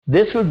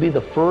This would be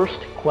the first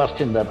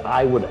question that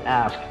I would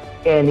ask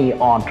any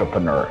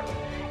entrepreneur.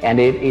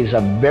 And it is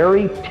a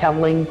very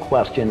telling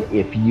question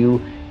if you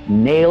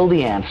nail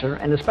the answer,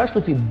 and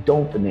especially if you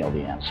don't nail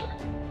the answer.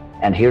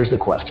 And here's the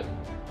question.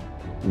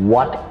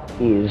 What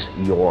is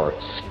your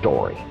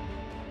story?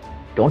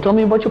 Don't tell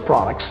me about your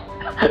products.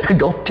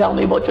 Don't tell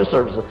me about your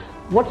services.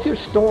 What's your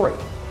story?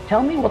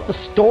 Tell me what the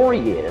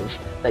story is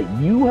that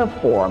you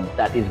have formed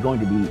that is going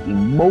to be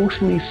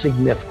emotionally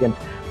significant,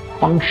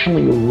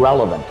 functionally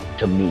relevant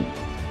to me.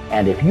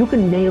 And if you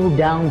can nail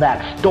down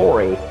that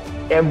story,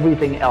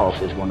 everything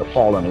else is going to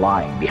fall in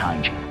line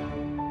behind you.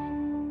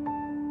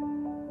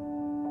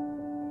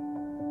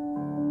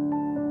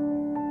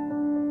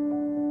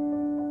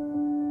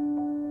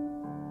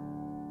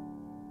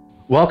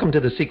 Welcome to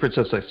the Secrets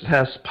of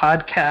Success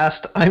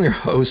podcast. I'm your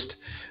host,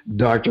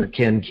 Dr.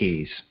 Ken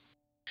Keys.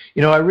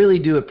 You know, I really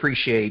do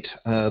appreciate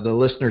the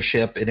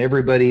listenership and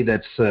everybody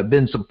that's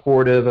been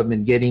supportive.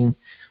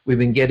 We've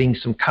been getting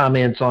some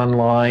comments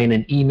online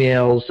and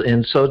emails,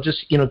 and so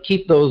just,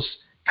 keep those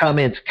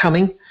comments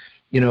coming.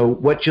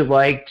 What you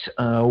liked,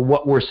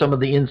 what were some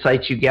of the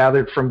insights you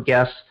gathered from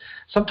guests.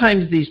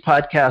 Sometimes these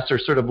podcasts are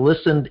sort of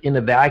listened in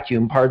a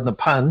vacuum, pardon the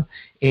pun,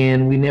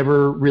 and we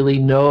never really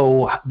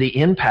know the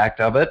impact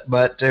of it,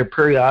 but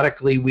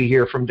periodically we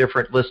hear from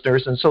different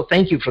listeners, and so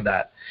thank you for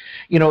that.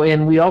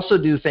 And we also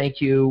do thank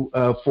you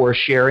for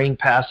sharing,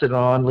 pass it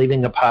on,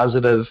 leaving a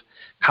positive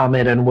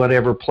comment on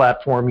whatever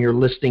platform you're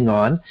listening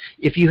on.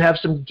 If you have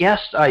some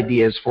guest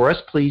ideas for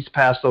us, please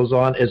pass those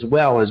on as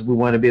well, as we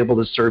want to be able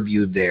to serve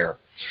you there.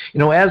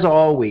 As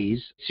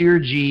always,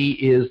 CRG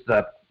is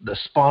the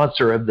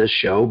sponsor of this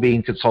show,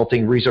 Being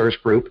Consulting Resource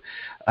Group,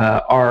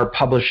 our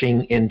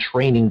publishing and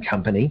training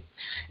company.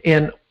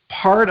 And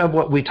part of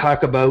what we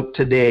talk about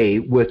today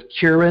with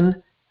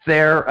Kiran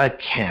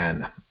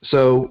Therakan.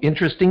 So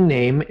interesting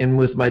name, and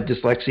with my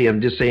dyslexia,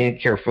 I'm just saying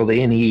it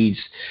carefully, and he's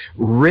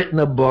written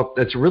a book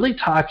that's really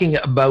talking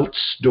about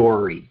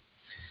story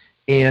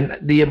and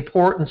the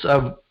importance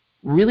of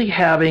really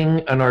having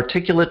an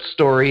articulate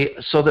story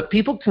so that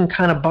people can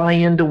kind of buy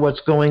into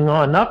what's going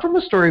on, not from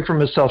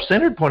a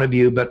self-centered point of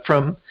view, but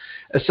from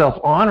a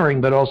self-honoring,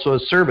 but also a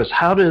service.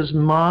 How does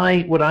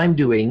what I'm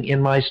doing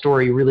in my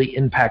story really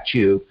impact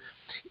you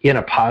in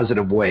a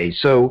positive way?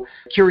 So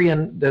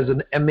Kiran does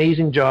an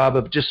amazing job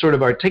of just sort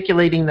of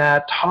articulating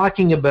that,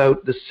 talking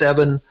about the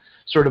 7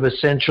 sort of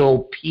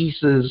essential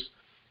pieces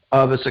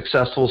of a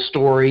successful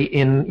story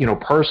in,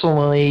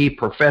 personally,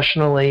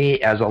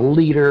 professionally, as a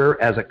leader,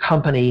 as a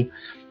company,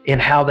 and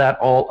how that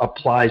all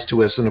applies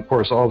to us. And of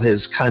course, all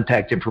his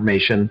contact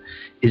information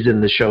is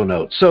in the show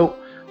notes. So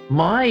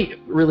my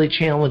really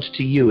challenge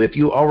to you, if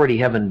you already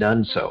haven't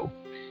done so,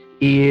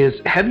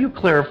 is have you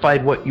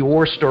clarified what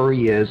your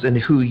story is and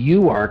who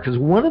you are? Because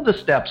one of the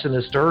steps in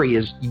a story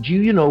is, do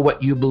you know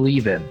what you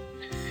believe in?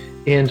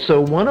 And so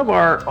one of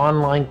our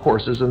online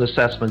courses and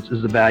assessments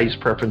is the Values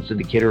Preference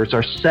Indicator. It's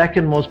our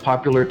second most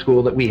popular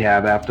tool that we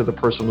have after the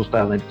Personal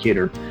Style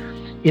Indicator.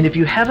 And if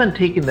you haven't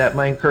taken that,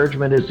 my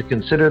encouragement is to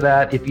consider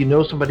that. If you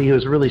know somebody who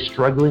is really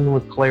struggling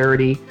with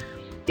clarity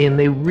and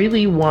they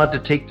really want to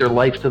take their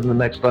life to the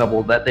next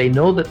level, that they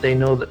know that they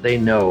know that they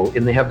know,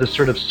 and they have this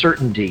sort of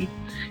certainty,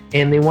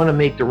 and they want to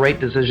make the right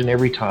decision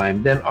every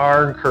time, then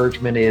our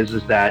encouragement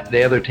is that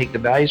they either take the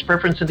Values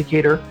Preference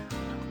Indicator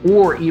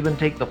or even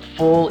take the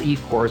full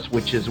e-course,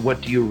 which is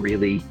What Do You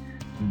Really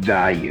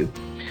Value?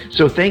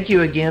 So thank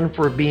you again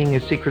for being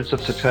a Secrets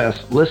of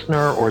Success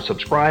listener or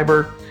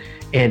subscriber.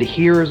 And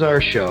here is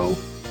our show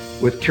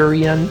with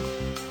Kiran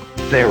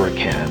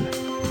Therakan.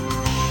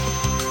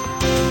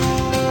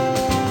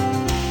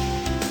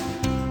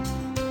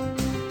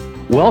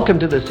 Welcome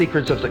to the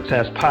Secrets of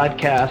Success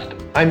podcast.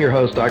 I'm your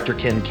host, Dr.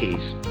 Ken Keys.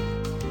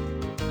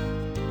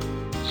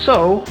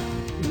 So,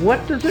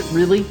 what does it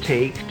really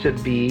take to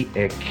be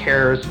a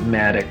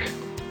charismatic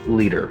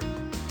leader?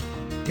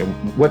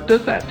 What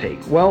does that take?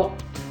 Well,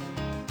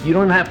 you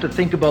don't have to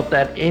think about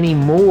that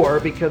anymore,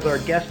 because our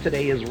guest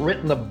today has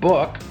written a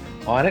book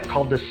on it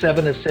called The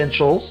 7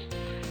 Essential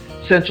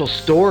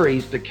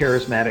Stories to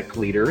Charismatic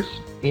Leaders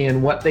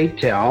and what they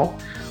tell.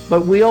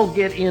 But we'll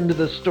get into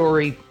the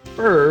story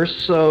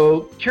first.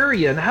 So,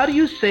 Kiran, how do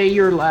you say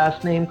your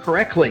last name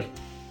correctly?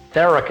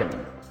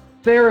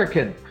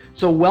 Therakan.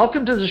 So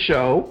welcome to the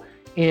show.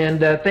 And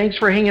thanks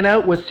for hanging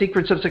out with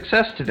Secrets of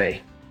Success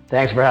today.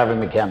 Thanks for having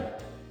me, Ken.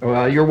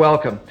 Well, you're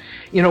welcome.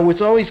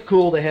 It's always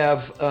cool to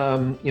have,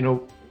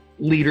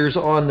 leaders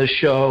on the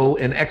show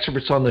and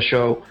experts on the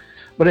show.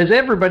 But as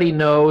everybody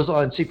knows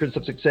on Secrets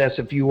of Success,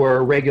 if you are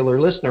a regular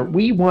listener,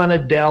 we want to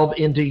delve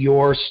into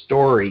your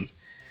story.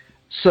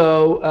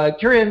 So,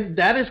 Kiran,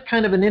 that is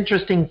kind of an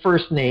interesting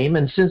first name.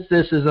 And since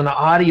this is an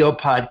audio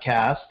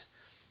podcast,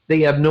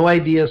 they have no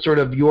idea sort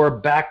of your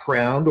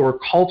background or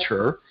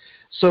culture.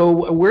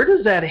 So where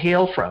does that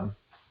hail from?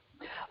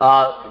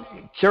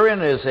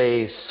 Kiran is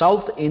a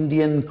South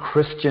Indian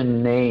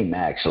Christian name,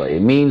 actually.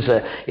 It means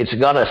it's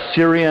got a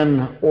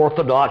Syrian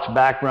Orthodox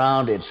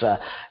background. It's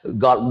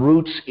got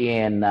roots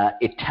in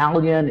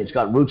Italian. It's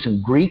got roots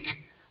in Greek.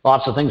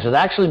 lots of things. It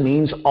actually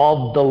means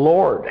of the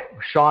Lord,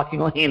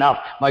 shockingly enough.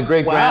 My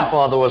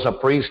great-grandfather was a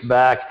priest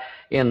back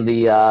in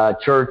the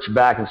church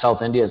back in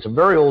South India. It's a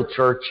very old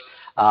church,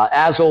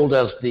 as old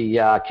as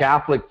the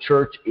Catholic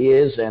Church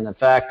is, and in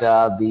fact,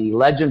 the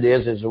legend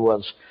is it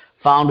was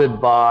founded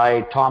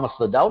by Thomas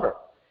the Doubter.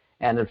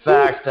 And in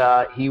fact,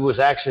 he was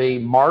actually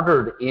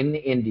martyred in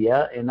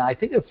India in, I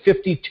think,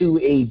 52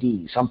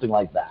 AD, something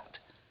like that.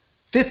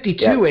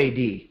 52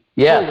 AD?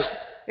 Yes. Oh,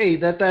 hey,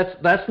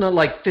 that's not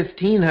like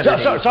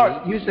 1500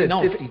 Sorry. You said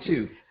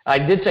 52. I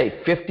did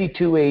say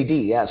 52 AD,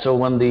 yeah. So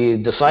when the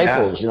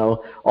disciples,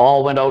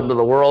 all went out into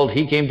the world,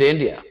 he came to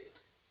India.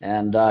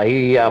 And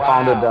he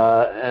founded,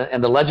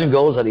 and the legend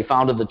goes that he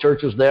founded the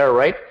churches there,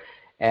 right?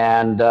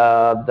 And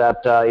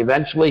that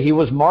eventually he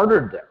was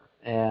martyred there.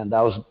 And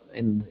that was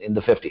in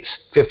the 50s,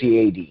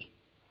 50 AD.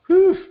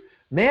 Whew.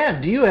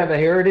 Man, do you have a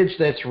heritage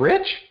that's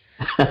rich?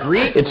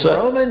 Greek,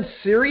 Roman,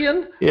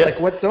 Syrian? Yeah. Like,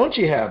 what don't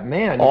you have?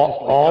 Man,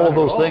 all of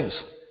those things.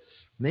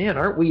 Man,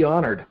 aren't we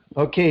honored?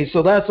 Okay,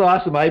 so that's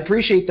awesome. I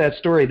appreciate that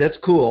story. That's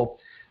cool.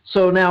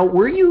 So now,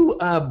 were you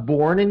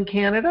born in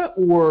Canada,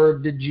 or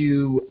did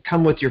you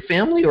come with your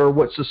family, or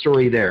what's the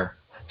story there?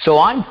 So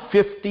I'm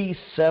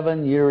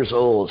 57 years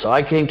old. So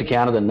I came to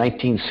Canada in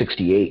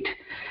 1968.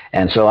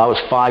 And so I was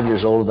 5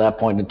 years old at that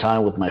point in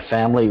time with my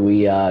family.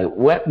 We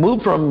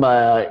moved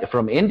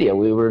from India.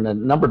 We were in a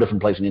number of different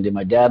places in India.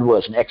 My dad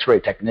was an X-ray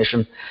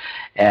technician,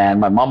 and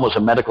my mom was a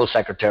medical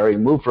secretary.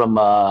 We moved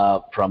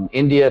from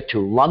India to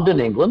London,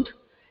 England,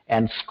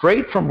 and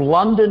straight from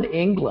London,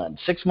 England,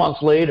 6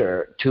 months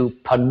later, to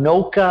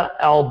Ponoka,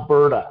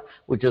 Alberta,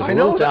 which is a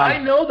little town. I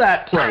know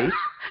that place.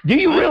 Do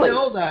you really? I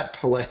know that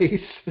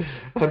place,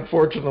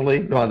 unfortunately.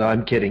 No,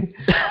 I'm kidding.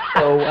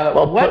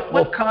 So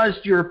what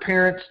caused your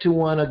parents to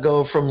want to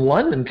go from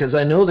London? Because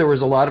I know there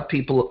was a lot of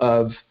people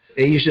of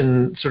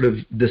Asian sort of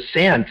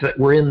descent that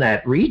were in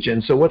that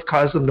region. So what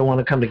caused them to want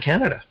to come to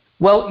Canada?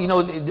 Well,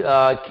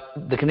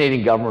 the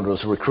Canadian government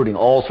was recruiting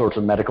all sorts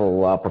of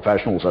medical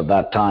professionals at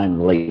that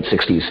time, late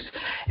 60s.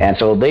 And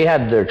so they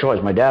had their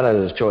choice. My dad had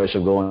his choice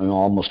of going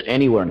almost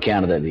anywhere in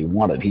Canada that he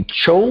wanted. He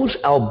chose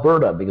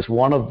Alberta because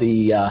one of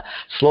the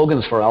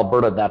slogans for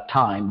Alberta at that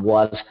time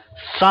was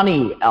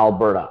sunny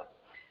Alberta.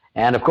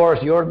 And of course,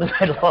 you're in the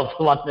middle of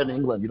London,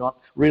 England. You're not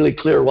really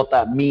clear what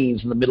that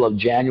means in the middle of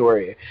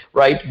January,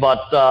 right? But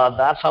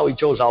that's how he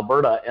chose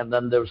Alberta. And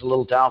then there was a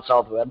little town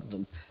south of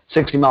Edmonton,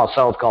 60 miles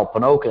south, called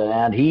Ponoka,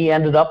 and he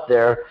ended up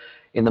there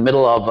in the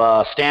middle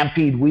of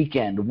Stampede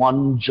Weekend,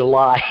 1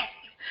 July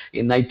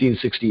in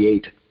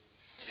 1968.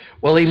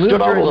 Well, he moved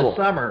during the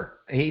summer.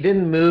 He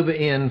didn't move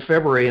in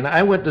February, and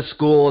I went to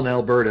school in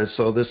Alberta,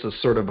 so this is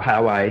sort of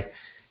how I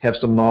have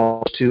some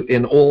knowledge too,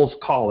 in Olds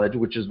College,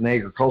 which is an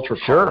agricultural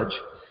college.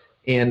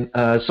 And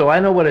so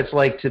I know what it's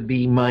like to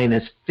be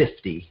minus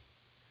 50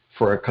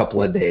 for a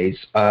couple of days.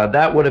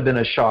 That would have been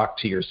a shock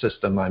to your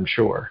system, I'm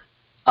sure.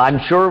 I'm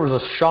sure it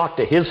was a shock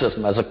to his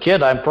system. As a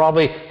kid, I'm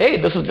probably,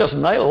 hey, this is just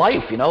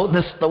life,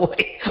 this is the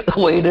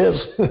way it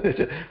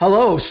is.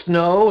 Hello,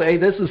 snow. Hey,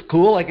 this is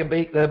cool. I can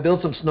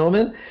build some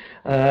snowmen.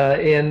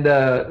 And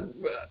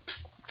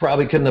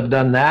probably couldn't have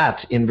done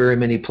that in very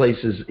many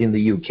places in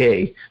the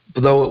UK,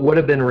 though it would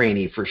have been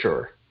rainy for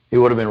sure. It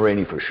would have been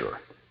rainy for sure.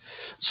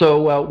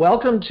 So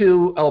welcome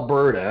to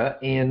Alberta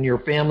and your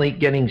family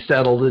getting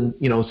settled in,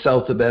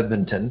 south of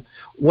Edmonton.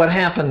 What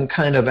happened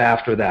kind of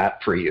after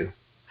that for you?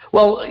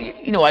 Well,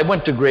 I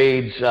went to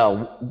grades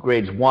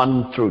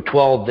 1 through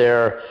 12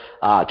 there,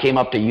 came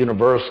up to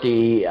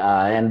university,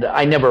 and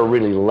I never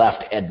really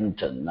left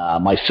Edmonton.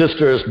 My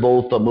sisters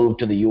both moved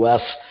to the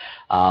U.S.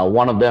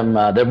 One of them,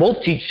 they're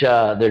both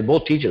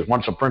teachers.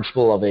 One's a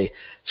principal of a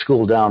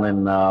school down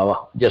in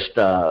just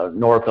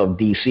north of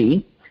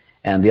D.C.,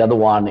 and the other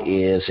one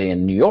is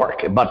in New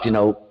York. But,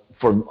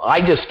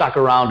 I just stuck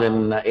around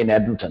in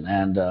Edmonton,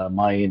 and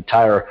my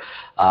entire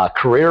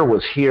career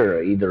was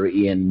here, either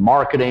in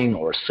marketing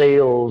or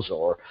sales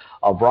or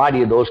a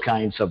variety of those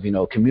kinds of,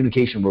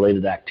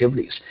 communication-related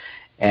activities.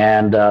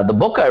 And the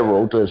book I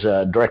wrote is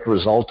a direct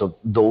result of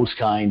those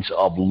kinds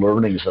of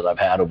learnings that I've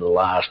had over the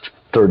last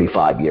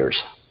 35 years.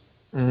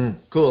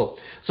 Cool.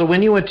 So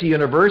when you went to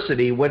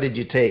university, what did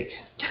you take?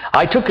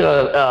 I took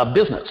a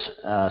business.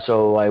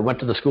 So I went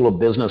to the School of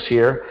Business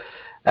here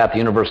at the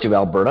University of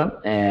Alberta,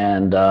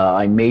 and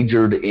I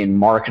majored in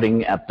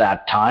marketing at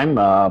that time.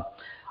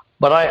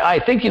 But I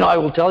think, I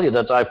will tell you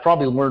that I've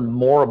probably learned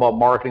more about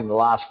marketing in the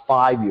last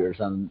 5 years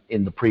than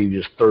in the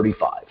previous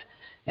 35.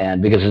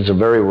 And because it's a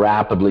very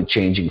rapidly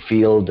changing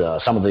field,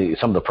 some of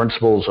the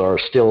principles are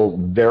still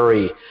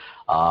very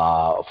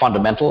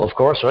fundamental, of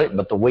course, right?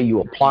 But the way you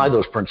apply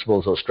those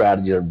principles, those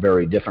strategies are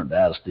very different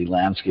as the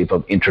landscape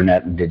of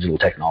internet and digital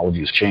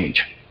technologies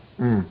change.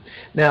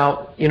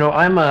 Now,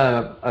 I'm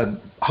a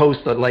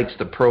host that likes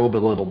to probe a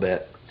little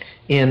bit.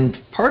 And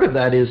part of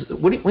that is,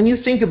 when you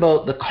think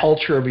about the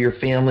culture of your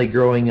family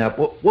growing up,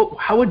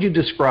 how would you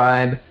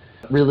describe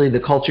really the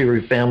culture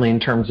of your family in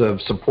terms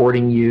of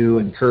supporting you,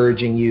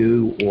 encouraging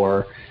you,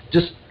 or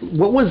just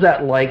what was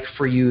that like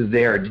for you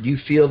there? Did you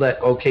feel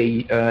that,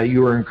 okay,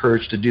 you were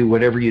encouraged to do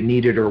whatever you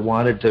needed or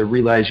wanted to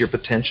realize your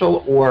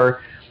potential,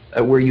 or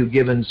were you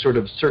given sort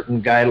of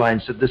certain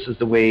guidelines that this is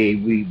the way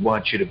we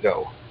want you to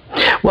go?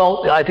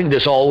 Well, I think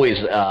there's always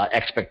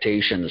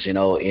expectations,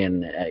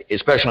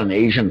 especially in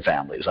Asian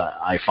families,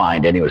 I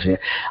find anyways,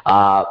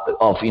 of,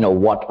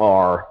 what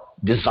are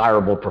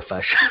desirable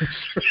professions.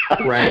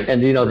 Right.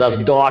 And,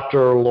 that's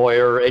doctor,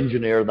 lawyer,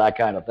 engineer, that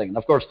kind of thing. And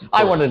of course,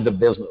 I went into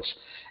business.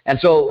 And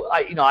so,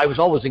 I was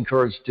always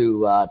encouraged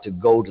to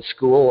go to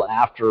school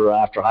after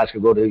high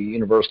school, go to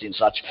university and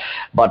such.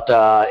 But,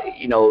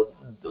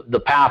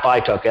 the path I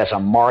took as a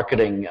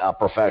marketing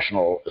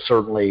professional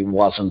certainly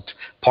wasn't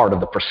part of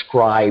the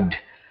prescribed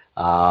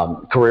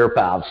career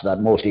paths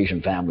that most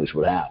Asian families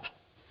would have.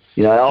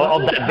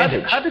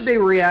 How did they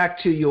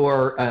react to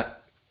your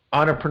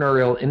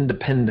entrepreneurial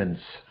independence?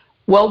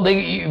 Well, they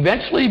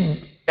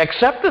eventually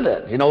accepted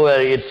it.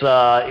 It's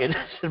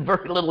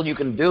very little you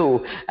can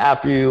do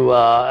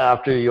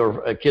after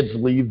your kids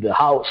leave the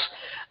house.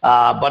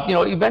 But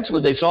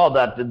eventually they saw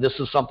that this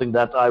is something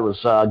that I was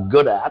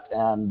good at,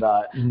 and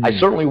I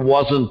certainly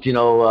wasn't,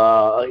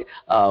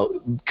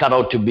 cut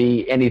out to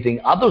be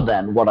anything other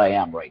than what I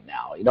am right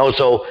now.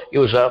 So it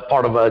was a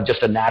part of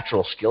just a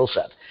natural skill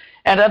set.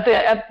 And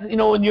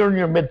when you're in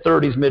your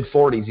mid-30s,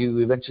 mid-40s, you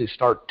eventually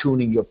start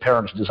tuning your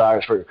parents'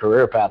 desires for your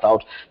career path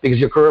out, because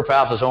your career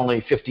path is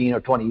only 15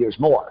 or 20 years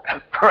more,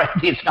 right?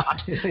 It's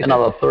not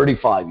another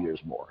 35 years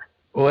more.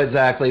 Well,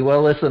 exactly.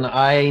 Well, listen,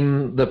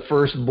 I'm the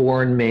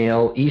firstborn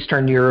male,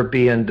 Eastern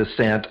European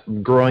descent,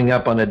 growing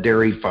up on a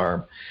dairy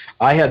farm.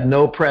 I had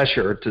no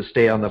pressure to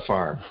stay on the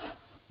farm.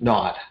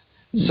 Not.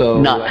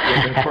 So,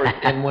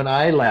 and when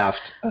I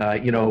left,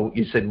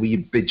 you said we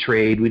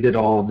betrayed, we did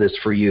all of this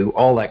for you,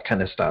 all that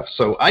kind of stuff.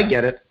 So I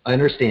get it. I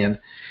understand.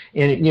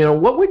 And,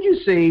 what would you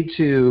say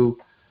to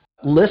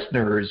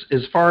listeners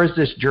as far as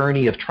this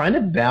journey of trying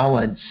to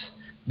balance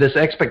this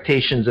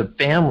expectations of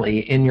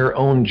family in your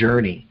own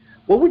journey?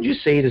 What would you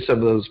say to some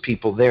of those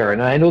people there?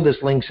 And I know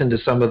this links into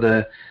some of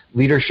the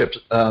leadership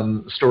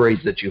stories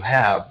that you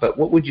have, but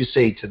what would you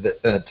say to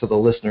the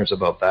listeners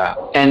about that?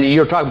 And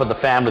you're talking about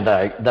the family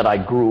that I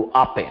grew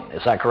up in,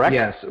 is that correct?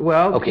 Yes.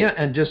 Well, okay. Yeah,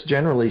 and just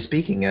generally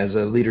speaking as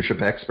a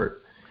leadership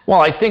expert.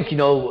 Well, I think,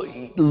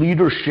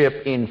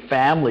 leadership in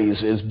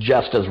families is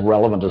just as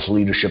relevant as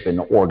leadership in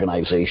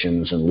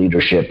organizations and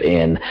leadership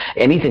in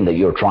anything that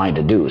you're trying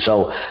to do.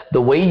 So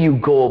the way you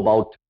go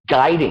about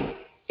guiding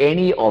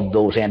any of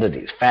those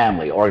entities,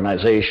 family,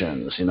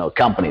 organizations,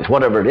 companies,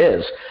 whatever it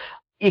is,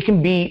 it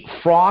can be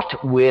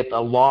fraught with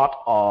a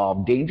lot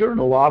of danger and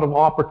a lot of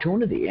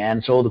opportunity.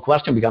 And so the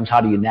question becomes,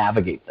 how do you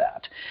navigate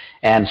that?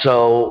 And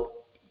so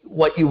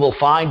what you will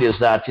find is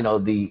that,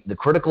 the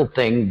critical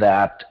thing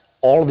that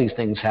all of these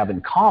things have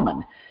in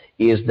common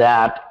is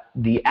that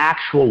the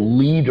actual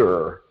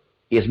leader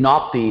is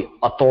not the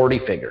authority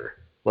figure,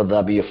 whether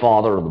that be a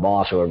father or the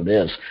boss or whoever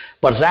it is,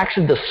 but it's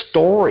actually the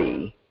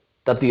story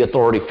that the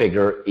authority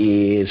figure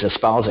is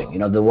espousing,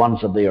 the ones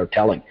that they are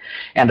telling.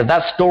 And if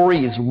that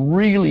story is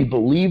really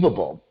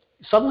believable,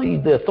 suddenly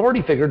the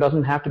authority figure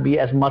doesn't have to be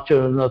as much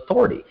of an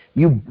authority.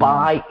 You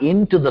buy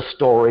into the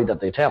story that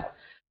they tell.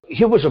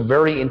 Here was a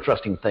very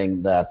interesting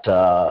thing that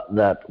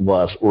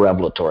was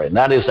revelatory, and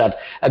that is that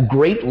a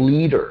great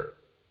leader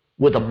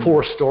with a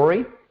poor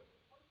story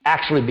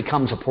actually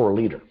becomes a poor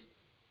leader.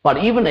 But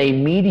even a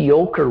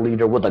mediocre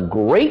leader with a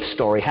great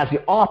story has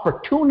the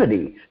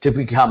opportunity to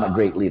become a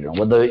great leader.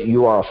 Whether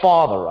you are a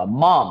father, a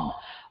mom,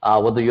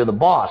 whether you're the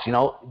boss,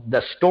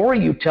 the story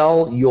you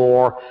tell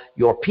your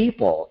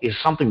people is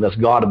something that's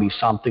got to be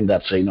something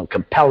that's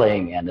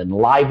compelling and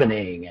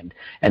enlivening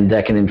and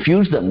that can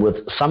infuse them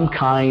with some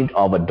kind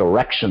of a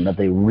direction that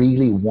they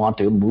really want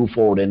to move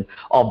forward in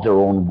of their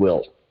own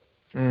will.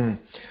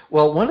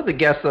 Well, one of the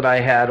guests that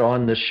I had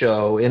on the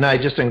show, and I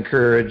just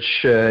encourage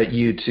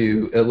you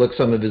to look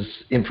some of his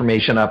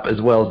information up as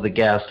well as the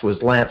guest,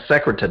 was Lance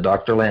Secretan,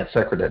 Dr. Lance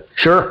Secretan.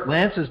 Sure.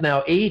 Lance is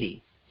now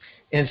 80.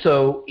 And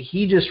so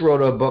he just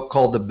wrote a book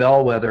called The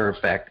Bellwether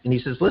Effect. And he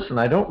says, listen,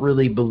 I don't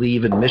really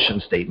believe in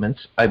mission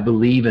statements. I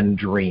believe in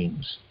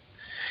dreams.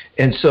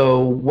 And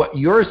so what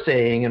you're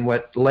saying and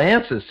what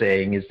Lance is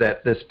saying is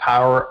that this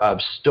power of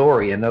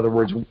story, in other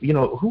words,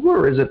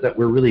 who is it that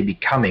we're really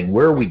becoming?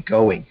 Where are we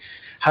going?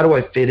 How do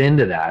I fit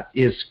into that?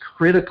 Is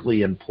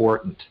critically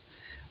important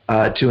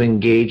to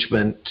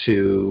engagement,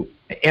 to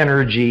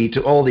energy,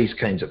 to all these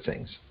kinds of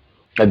things.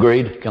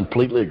 Agreed.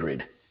 Completely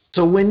agreed.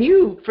 So when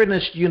you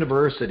finished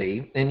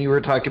university and you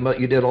were talking about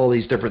you did all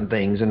these different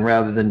things, and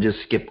rather than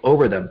just skip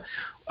over them,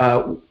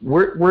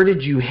 where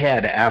did you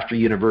head after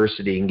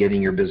university and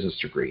getting your business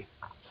degree?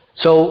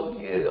 So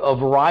a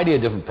variety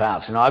of different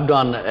paths. I've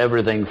done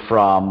everything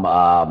from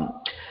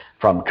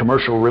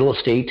commercial real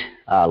estate,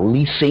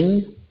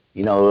 leasing,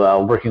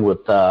 working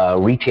with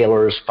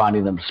retailers,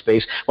 finding them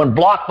space. When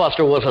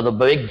Blockbuster was the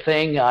big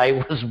thing,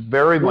 I was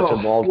very much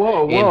involved.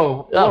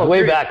 Whoa.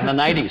 Way back in the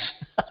 90s.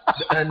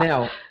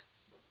 Now,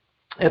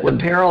 At the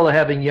peril of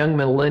having young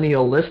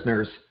millennial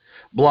listeners,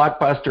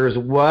 Blockbusters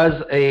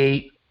was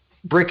a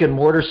brick and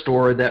mortar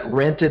store that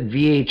rented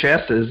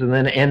VHSs and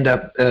then end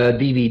up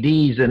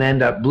DVDs and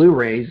end up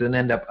Blu-rays and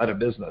end up out of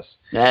business.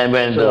 And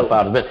ended up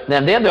out of it.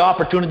 And they had the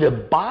opportunity to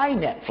buy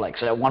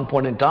Netflix at one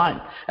point in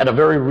time at a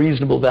very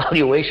reasonable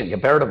valuation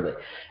comparatively.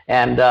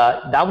 And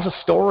that was a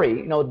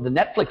story, the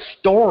Netflix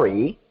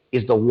story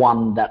is the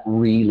one that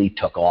really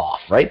took off,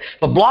 right?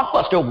 But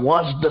Blockbuster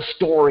was the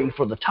story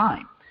for the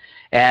time.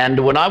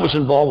 And when I was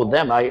involved with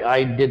them,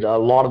 I did a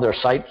lot of their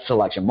site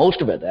selection,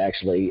 most of it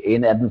actually,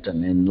 in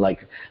Edmonton in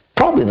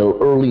probably the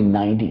early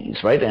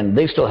 90s, right? And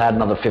they still had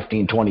another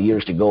 15, 20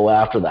 years to go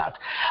after that.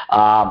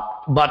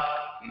 But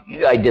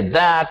I did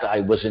that.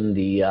 I was in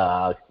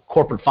the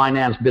corporate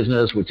finance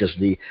business, which is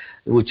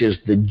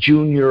the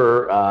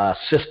junior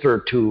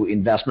sister to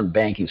investment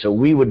banking. So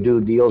we would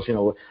do deals,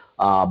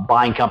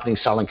 buying companies,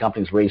 selling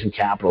companies, raising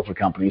capital for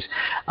companies.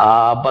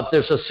 But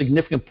there's a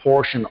significant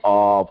portion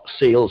of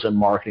sales and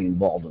marketing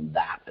involved in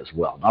that as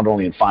well. Not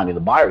only in finding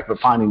the buyers, but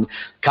finding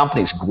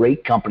companies,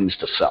 great companies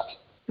to sell.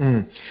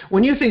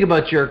 When you think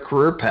about your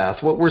career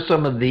path, what were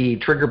some of the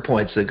trigger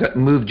points that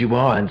moved you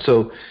on?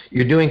 So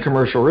you're doing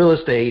commercial real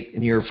estate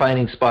and you're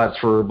finding spots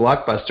for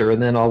Blockbuster,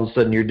 and then all of a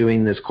sudden you're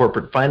doing this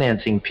corporate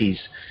financing piece.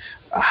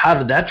 How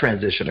did that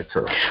transition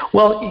occur?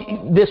 Well,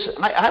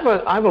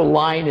 I have a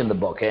line in the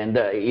book, and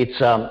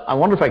it's I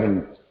wonder if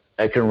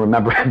I can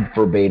remember it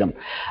verbatim.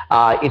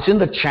 It's in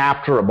the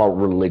chapter about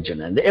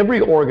religion, and every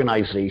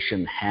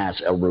organization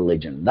has a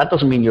religion. That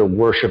doesn't mean you're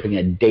worshiping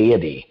a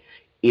deity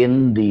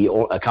in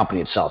a company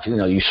itself.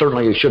 You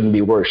certainly shouldn't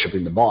be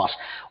worshiping the boss.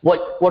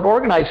 What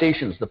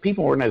organizations, the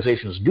people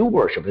organizations do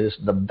worship is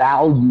the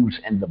values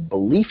and the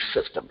belief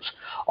systems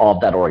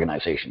of that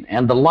organization.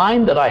 And the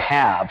line that I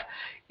have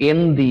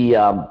in the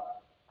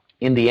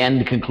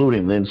end,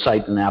 concluding the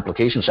insight and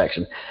application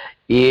section,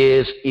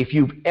 is if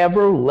you've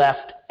ever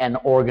left an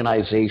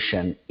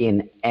organization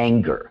in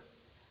anger,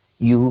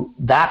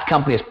 that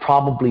company has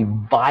probably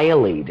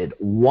violated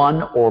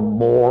one or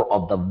more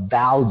of the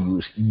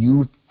values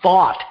you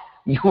thought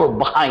you were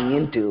buying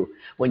into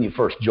when you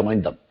first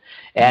joined them.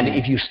 And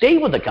if you stay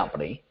with the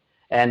company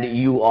and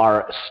you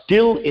are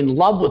still in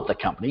love with the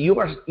company, you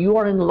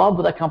are in love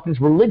with that company's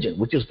religion,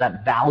 which is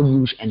that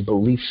values and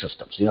belief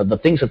systems, the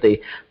things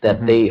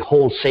that they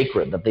hold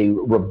sacred, that they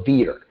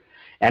revere.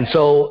 And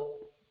so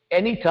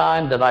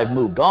anytime that I've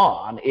moved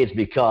on, it's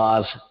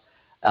because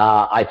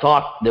I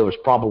thought there was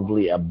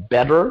probably a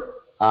better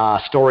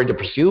story to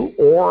pursue,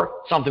 or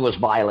something was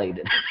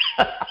violated.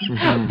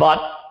 But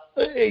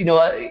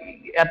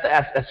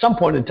at some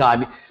point in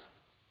time,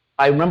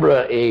 I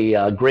remember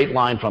a great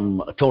line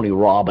from Tony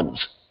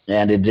Robbins,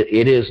 and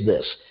it is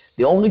this: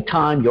 the only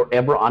time you're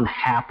ever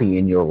unhappy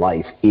in your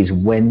life is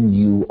when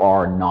you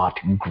are not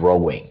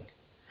growing.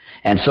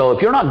 And so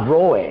if you're not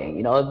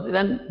growing,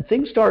 then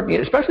things start,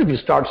 especially if you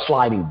start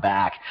sliding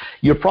back,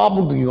 you're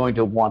probably going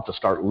to want to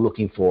start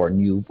looking for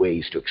new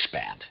ways to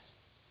expand.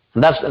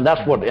 And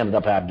that's what ended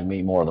up happening to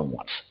me more than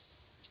once.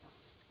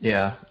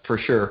 Yeah, for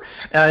sure.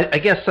 I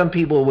guess some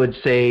people would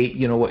say,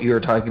 what you're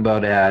talking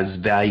about as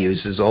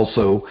values is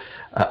also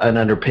an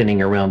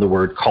underpinning around the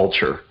word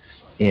culture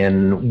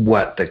in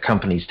what the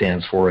company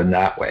stands for in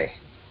that way.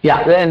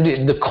 Yeah,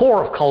 and the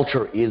core of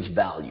culture is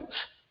values.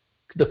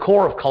 The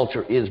core of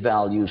culture is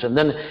values, and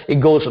then it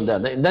goes from there.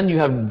 And then you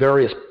have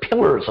various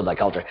pillars of that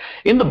culture.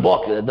 In the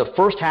book, the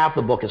first half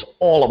of the book is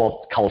all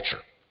about culture,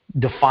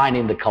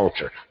 defining the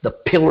culture, the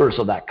pillars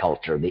of that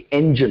culture, the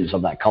engines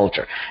of that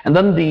culture. And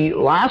then the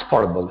last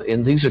part of the book,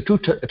 and these are two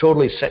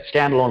totally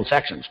standalone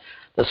sections,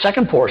 the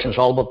second portion is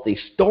all about the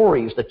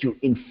stories that you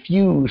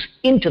infuse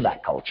into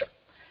that culture.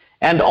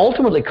 And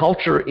ultimately,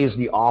 culture is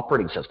the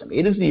operating system.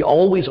 It is the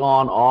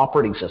always-on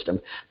operating system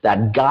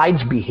that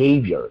guides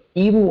behavior,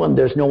 even when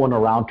there's no one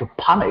around to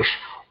punish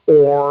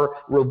or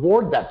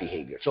reward that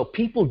behavior. So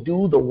people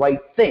do the right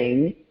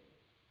thing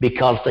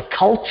because the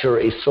culture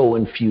is so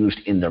infused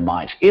in their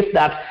minds, if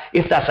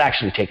that's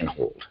actually taken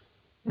hold.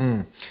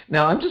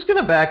 Now, I'm just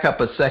going to back up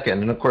a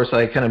second, and of course,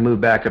 I kind of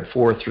move back and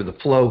forth through the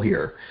flow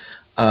here.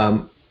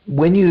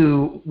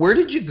 Where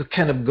did you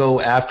kind of go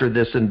after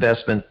this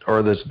investment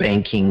or this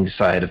banking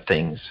side of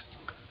things?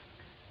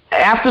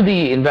 After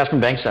the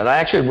investment bank side, I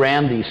actually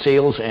ran the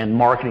sales and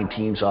marketing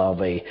teams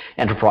of a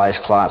enterprise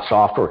class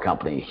software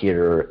company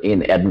here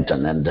in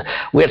Edmonton, and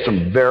we had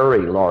some very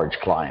large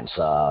clients.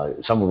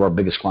 Some of our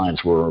biggest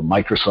clients were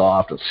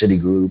Microsoft and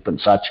Citigroup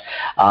and such,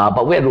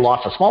 but we had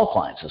lots of small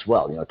clients as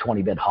well.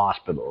 20-bed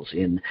hospitals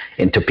in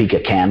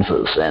Topeka,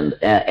 Kansas,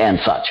 and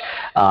such.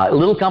 A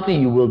little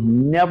company you will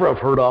never have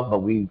heard of, but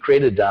we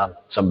created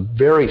some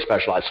very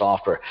specialized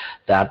software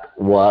that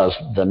was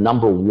the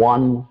number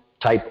one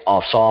type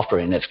of software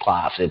in its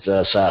class. It's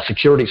a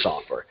security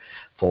software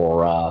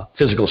for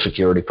physical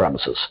security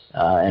premises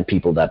and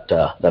people that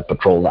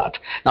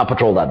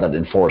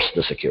enforce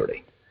the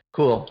security.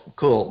 Cool.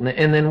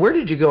 And then where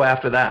did you go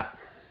after that?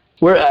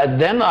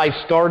 Then I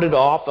started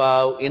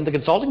off in the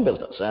consulting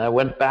business. And I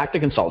went back to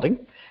consulting,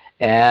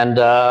 and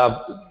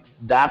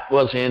that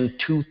was in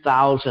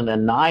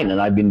 2009,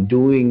 and I've been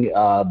doing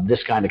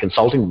this kind of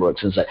consulting work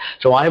since then.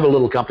 So I have a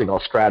little company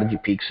called Strategy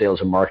Peak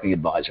Sales and Marketing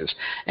Advisors,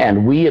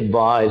 and we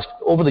advised,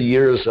 over the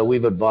years,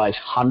 we've advised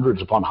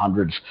hundreds upon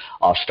hundreds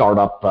of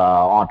startup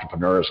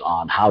entrepreneurs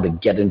on how to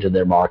get into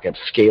their markets,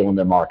 scale in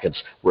their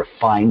markets,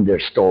 refine their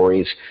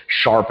stories,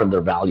 sharpen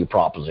their value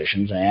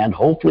propositions, and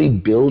hopefully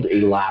build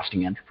a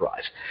lasting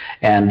enterprise.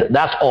 And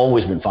that's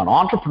always been fun.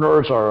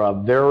 Entrepreneurs are a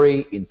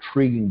very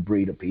intriguing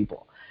breed of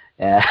people.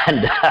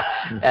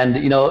 And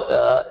you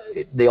know,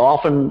 they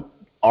often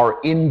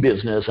are in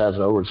business as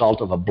a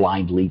result of a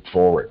blind leap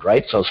forward,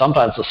 right? So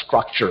sometimes the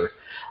structure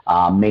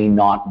may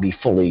not be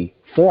fully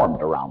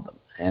formed around them.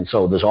 And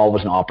so there's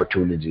always an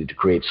opportunity to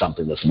create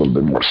something that's a little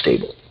bit more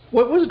stable.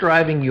 What was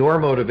driving your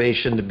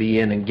motivation to be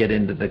in and get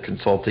into the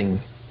consulting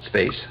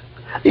space?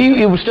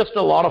 It was just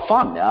a lot of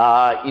fun.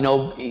 You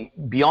know,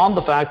 beyond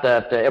the fact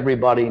that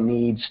everybody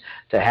needs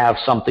to have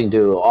something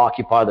to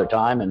occupy their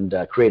time and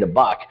create a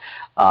buck,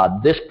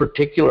 this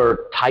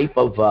particular type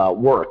of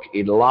work,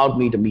 it allowed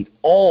me to meet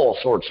all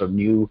sorts of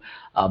new,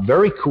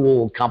 very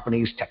cool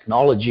companies,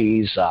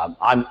 technologies.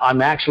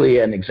 I'm actually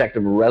an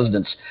executive in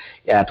residence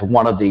at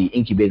one of the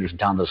incubators in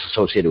town that's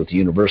associated with the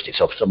university.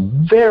 So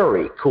some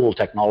very cool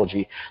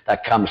technology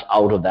that comes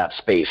out of that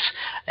space.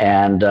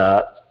 And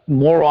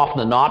more often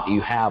than not,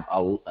 you have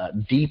a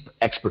deep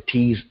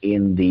expertise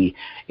in the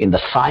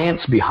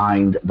science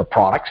behind the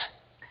products,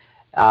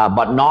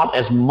 but not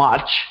as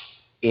much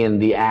in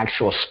the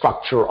actual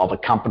structure of a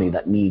company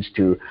that needs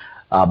to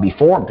be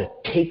formed to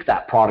take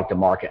that product to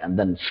market and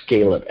then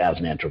scale it as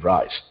an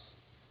enterprise.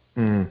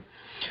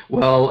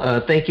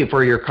 Well, thank you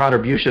for your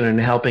contribution in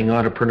helping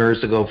entrepreneurs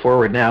to go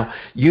forward. Now,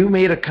 you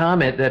made a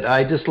comment that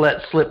I just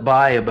let slip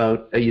by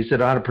about, you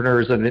said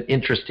entrepreneurs are an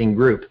interesting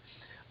group.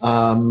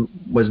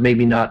 Was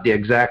maybe not the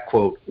exact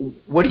quote.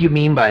 What do you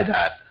mean by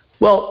that?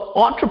 Well,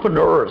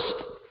 entrepreneurs,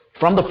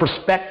 from the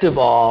perspective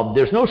of,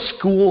 there's no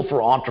school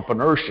for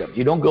entrepreneurship.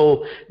 You don't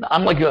go,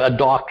 unlike a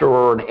doctor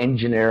or an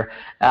engineer,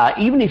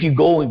 even if you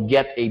go and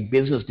get a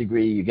business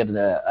degree, you get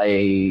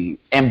a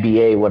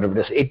MBA, whatever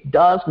it is, it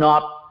does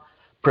not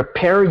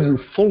prepare you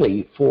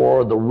fully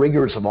for the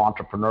rigors of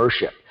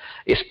entrepreneurship,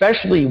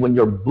 especially when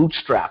you're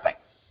bootstrapping.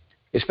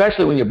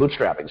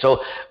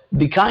 So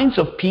the kinds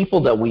of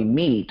people that we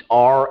meet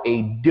are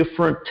a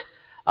different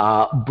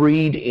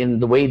breed in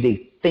the way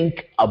they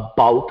think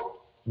about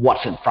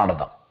what's in front of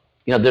them.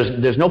 You know,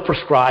 there's no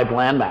prescribed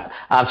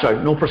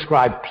no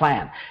prescribed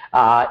plan.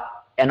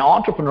 An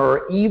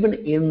entrepreneur, even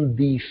in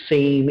the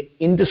same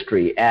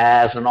industry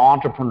as an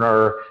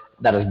entrepreneur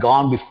that has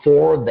gone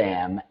before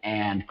them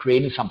and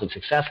created something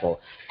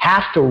successful,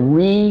 has to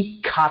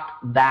recut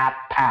that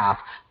path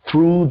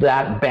through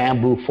that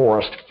bamboo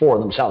forest for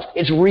themselves.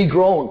 It's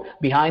regrown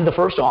behind the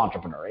first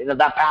entrepreneur.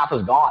 That path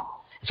is gone.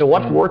 So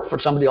what's worked for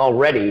somebody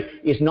already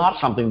is not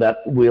something that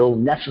will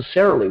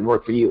necessarily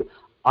work for you.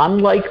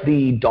 Unlike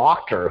the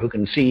doctor who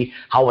can see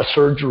how a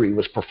surgery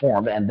was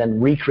performed and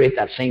then recreate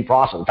that same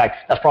process. In fact,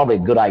 that's probably a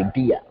good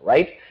idea,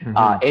 right?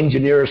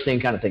 Engineers, same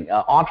kind of thing.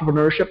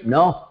 Entrepreneurship,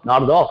 no,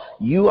 not at all.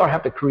 You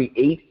have to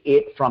create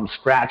it from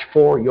scratch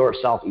for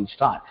yourself each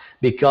time,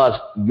 because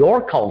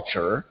your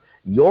culture,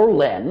 your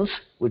lens,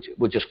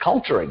 which is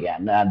culture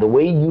again, the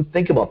way you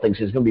think about things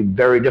is going to be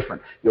very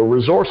different. Your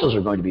resources are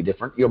going to be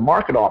different. Your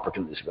market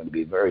opportunities are going to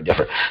be very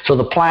different. So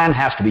the plan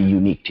has to be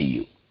unique to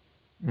you.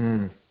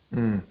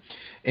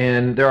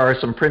 And there are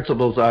some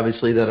principles,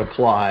 obviously, that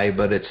apply,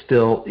 but it's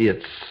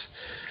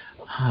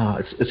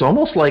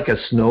almost like a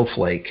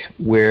snowflake,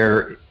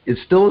 where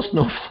it's still a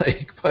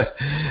snowflake, but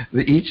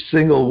each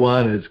single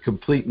one is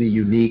completely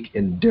unique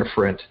and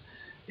different,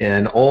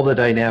 and all the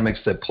dynamics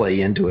that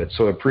play into it.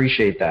 So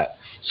appreciate that.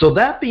 So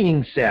that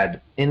being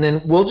said, and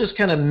then we'll just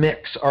kind of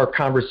mix our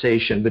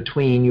conversation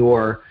between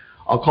your,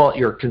 I'll call it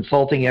your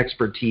consulting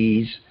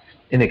expertise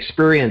and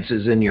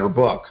experiences in your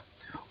book.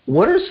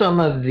 What are some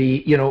of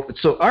the,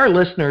 so our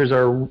listeners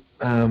are,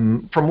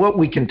 from what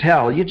we can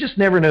tell, you just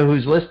never know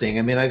who's listening.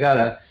 I mean, I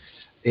got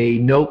a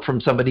note from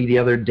somebody the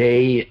other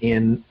day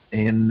in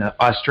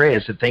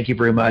Australia, said, thank you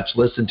very much,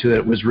 listened to it,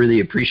 it was really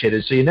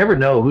appreciated. So you never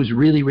know who's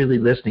really, really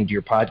listening to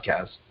your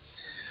podcast.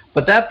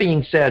 But that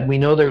being said, we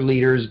know they're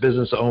leaders,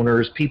 business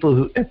owners,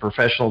 people and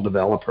professional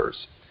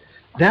developers.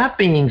 That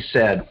being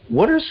said,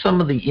 what are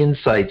some of the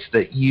insights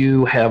that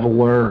you have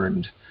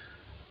learned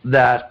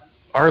that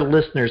our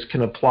listeners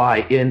can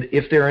apply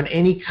if they're in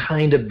any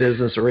kind of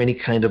business or any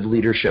kind of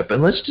leadership?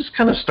 And let's just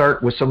kind of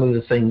start with some of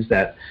the things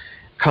that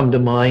come to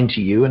mind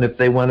to you. And if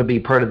they want to be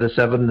part of the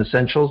 7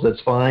 essentials, that's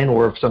fine.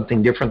 Or if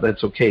something different,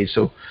 that's okay.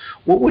 So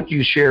what would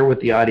you share with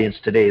the audience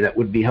today that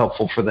would be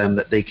helpful for them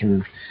that they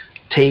can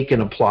take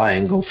and apply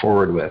and go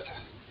forward with?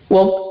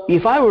 Well,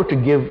 if I were to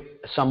give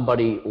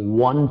somebody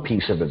one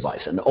piece of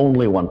advice, and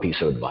only one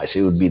piece of advice,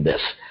 it would be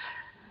this.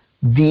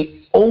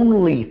 The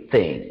only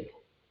thing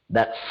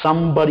that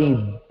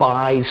somebody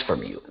buys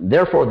from you,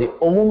 therefore the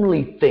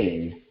only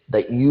thing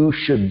that you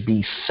should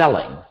be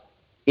selling,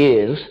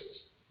 is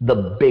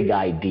the big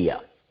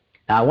idea.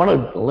 Now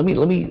let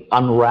me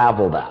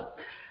unravel that.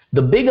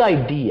 The big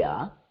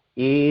idea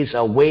is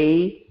a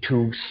way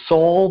to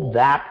solve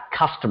that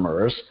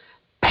customer's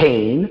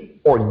pain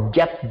or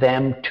get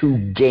them to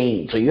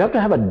gain. So you have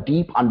to have a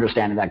deep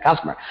understanding of that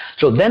customer.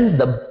 So then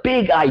the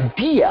big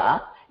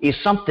idea is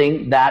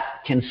something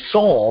that can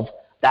solve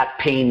that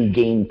pain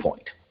gain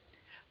point.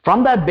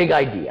 From that big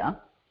idea,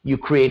 you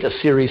create a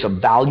series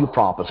of value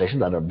propositions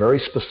that are very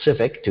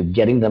specific to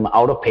getting them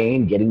out of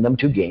pain, getting them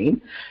to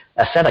gain,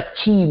 a set of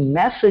key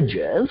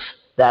messages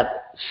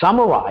that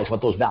summarize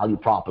what those value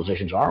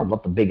propositions are and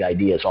what the big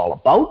idea is all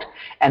about.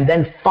 And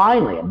then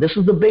finally, and this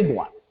is the big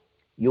one,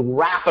 you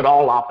wrap it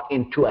all up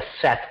into a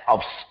set of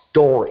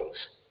stories.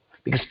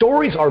 Because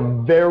stories are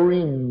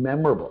very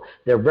memorable.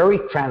 They're very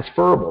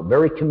transferable,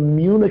 very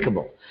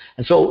communicable.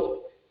 And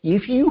so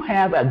if you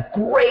have a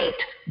great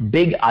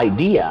big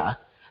idea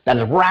that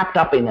is wrapped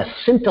up in a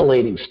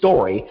scintillating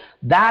story,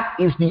 that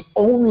is the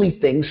only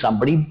thing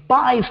somebody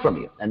buys from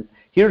you. And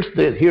here's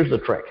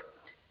the trick.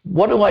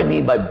 What do I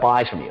mean by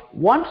buys from you?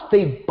 Once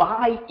they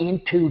buy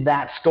into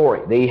that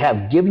story, they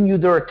have given you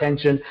their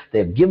attention, they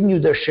have given you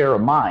their share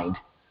of mind,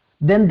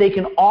 then they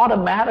can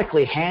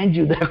automatically hand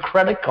you their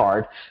credit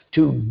card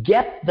to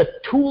get the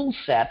tool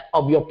set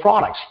of your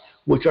products,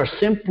 which are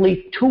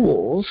simply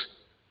tools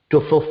to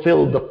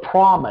fulfill the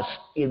promise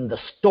in the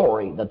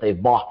story that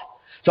they've bought.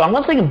 So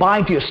unless they can buy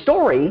into your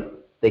story,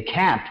 they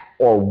can't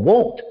or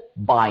won't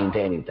buy into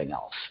anything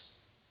else.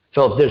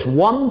 So if there's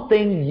one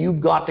thing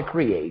you've got to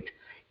create,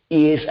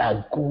 is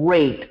a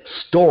great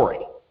story.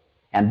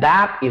 And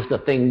that is the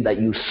thing that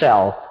you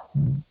sell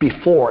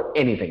before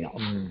anything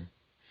else. Mm.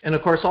 And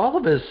of course, all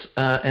of us,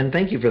 and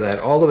thank you for that,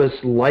 all of us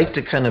like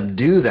to kind of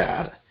do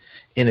that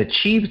and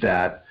achieve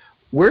that.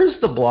 Where's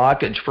the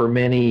blockage for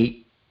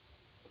many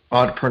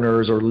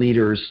entrepreneurs or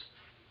leaders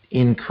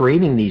in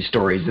creating these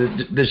stories?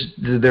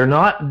 They're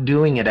not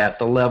doing it at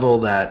the level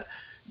that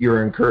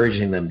you're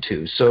encouraging them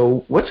to.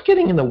 So what's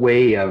getting in the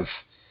way of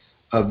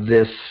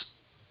this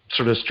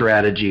sort of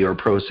strategy or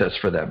process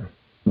for them?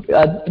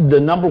 The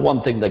number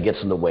one thing that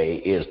gets in the way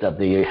is that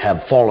they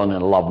have fallen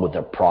in love with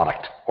their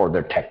product or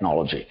their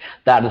technology.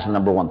 That is the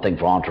number one thing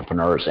for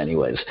entrepreneurs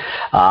anyways.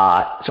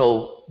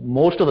 So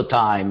most of the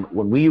time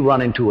when we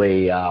run into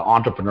a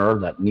entrepreneur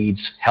that needs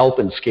help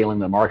in scaling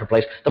the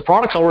marketplace, the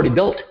product's already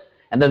built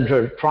and then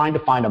they're trying to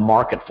find a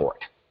market for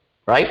it,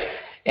 right?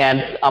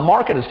 And a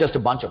market is just a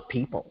bunch of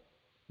people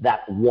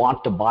that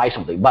want to buy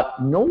something.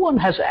 But no one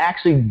has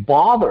actually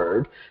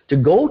bothered to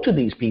go to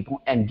these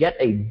people and get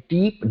a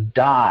deep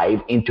dive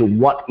into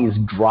what is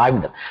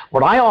driving them.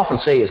 What I often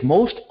say is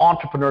most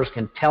entrepreneurs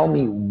can tell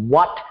me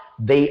what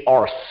they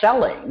are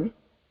selling,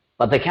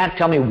 but they can't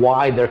tell me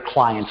why their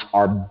clients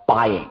are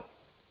buying.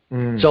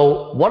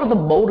 So what are the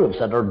motives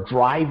that are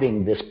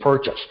driving this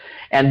purchase?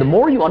 And the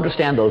more you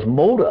understand those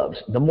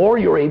motives, the more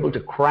you're able to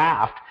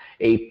craft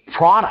a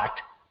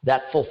product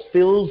that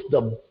fulfills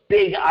the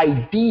big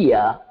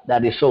idea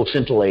that is so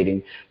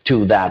scintillating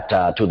to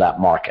that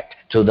market,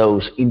 to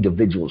those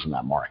individuals in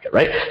that market,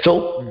 right?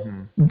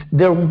 So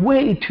they're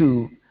way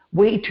too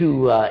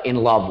in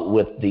love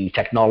with the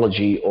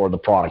technology or the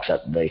products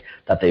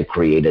that they've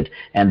created,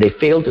 and they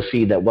fail to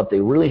see that what they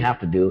really have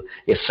to do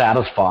is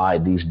satisfy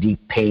these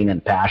deep pain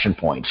and passion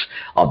points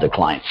of their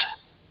clients.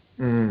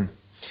 And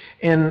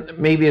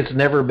maybe it's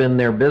never been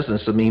their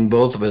business. I mean,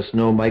 both of us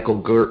know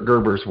Michael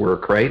Gerber's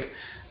work, right?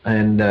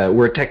 And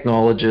we're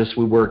technologists.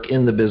 We work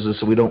in the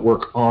business, so we don't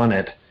work on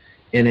it.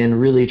 And in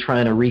really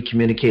trying to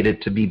recommunicate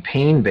it to be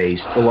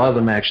pain-based, a lot of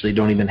them actually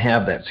don't even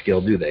have that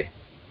skill, do they?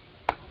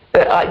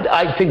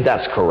 I think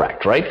that's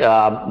correct, right?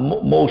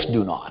 Most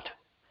do not,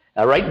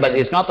 right? But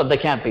it's not that they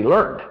can't be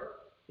learned.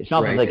 It's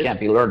not that they can't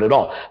be learned at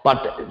all.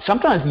 But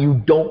sometimes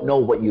you don't know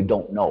what you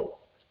don't know.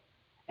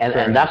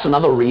 And that's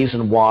another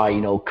reason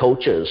why,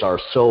 coaches are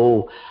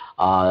so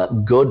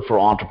good for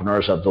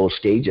entrepreneurs at those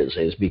stages,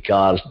 is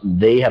because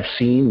they have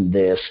seen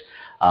this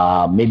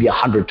maybe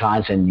 100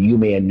 times and you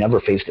may have never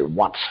faced it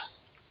once.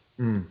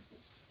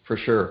 For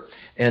sure.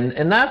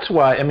 And that's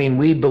why, I mean,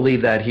 we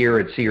believe that here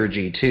at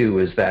CRG too,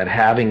 is that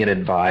having an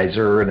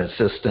advisor, an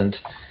assistant,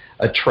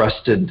 a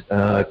trusted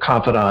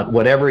confidant,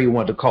 whatever you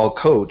want to call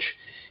coach,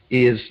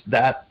 is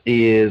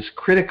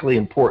critically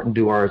important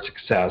to our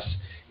success.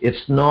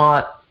 It's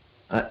not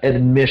an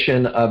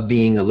admission of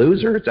being a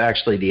loser. It's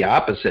actually the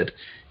opposite,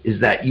 is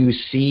that you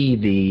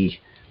see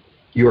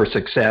your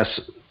success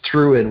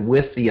through and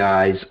with the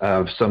eyes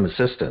of some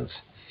assistance.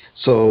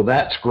 So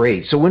that's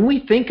great. So when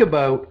we think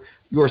about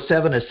your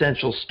 7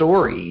 essential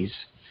stories,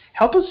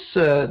 help us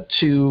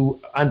to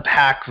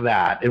unpack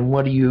that, and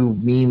what do you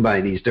mean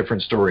by these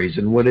different stories,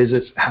 and what is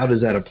it? How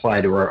does that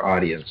apply to our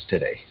audience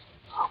today?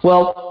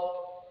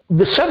 Well,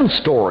 the 7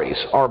 stories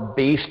are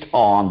based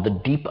on the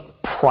deep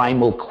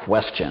primal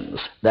questions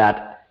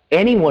that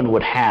anyone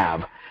would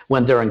have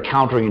when they're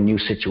encountering a new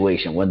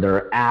situation, when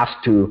they're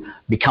asked to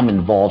become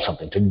involved in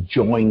something, to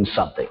join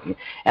something.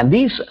 And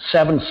these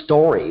 7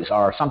 stories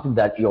are something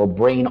that your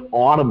brain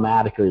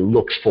automatically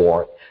looks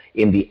for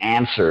in the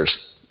answers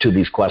to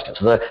these questions.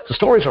 So the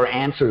stories are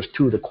answers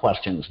to the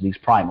questions, these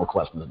primal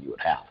questions that you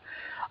would have.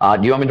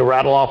 Do you want me to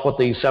rattle off what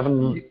the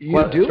seven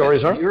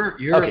stories are?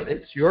 Okay.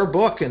 It's your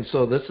book, and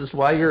so this is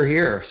why you're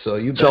here. So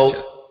you betcha.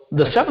 So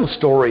the seven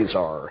stories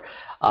are,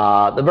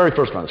 the very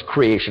first one is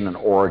creation and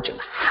origin.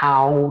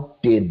 How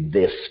did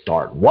this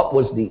start? What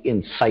was the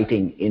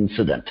inciting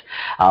incident?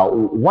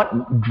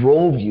 What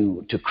drove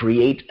you to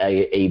create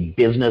a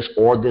business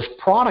or this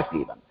product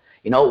even?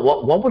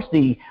 What was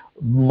the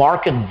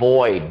market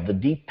void, the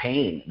deep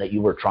pain that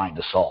you were trying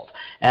to solve?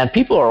 And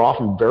people are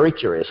often very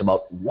curious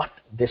about what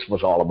this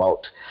was all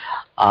about.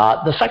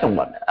 The second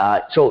one,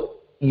 so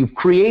you've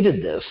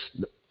created this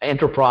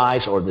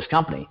enterprise or this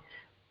company,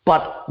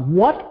 but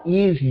what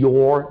is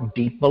your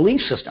deep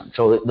belief system?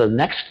 So the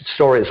next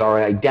stories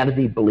are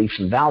identity, beliefs,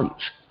 and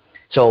values.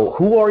 So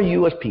who are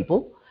you as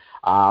people?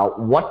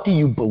 What do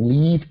you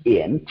believe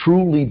in,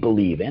 truly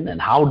believe in, and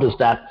how does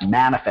that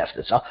manifest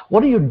itself?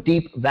 What are your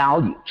deep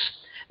values?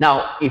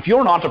 Now, if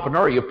you're an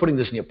entrepreneur, you're putting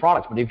this in your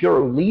products, but if you're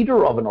a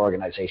leader of an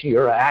organization,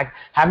 you're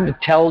having to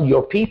tell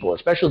your people,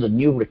 especially the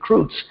new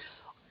recruits,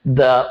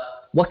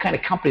 what kind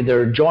of company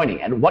they're joining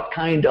and what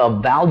kind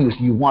of values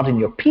you want in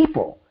your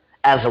people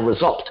as a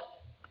result.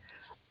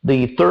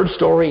 The third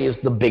story is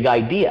the big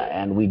idea,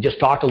 and we just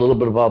talked a little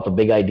bit about the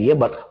big idea,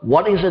 but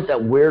what is it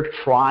that we're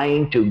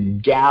trying to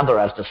gather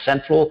as the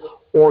central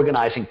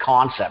organizing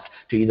concept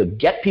to either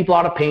get people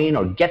out of pain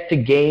or get to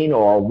gain,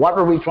 or what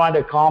are we trying to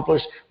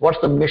accomplish? What's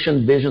the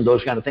mission, vision,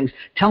 those kind of things?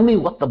 Tell me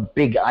what the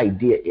big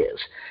idea is.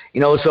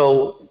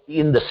 So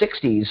in the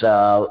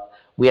 60s,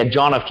 we had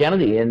John F.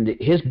 Kennedy, and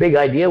his big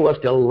idea was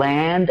to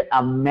land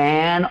a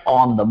man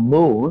on the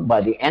moon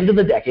by the end of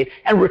the decade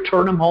and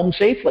return him home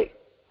safely.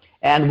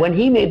 And when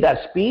he made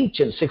that speech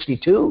in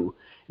 62,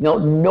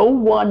 no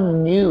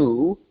one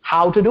knew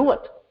how to do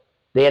it.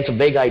 They had some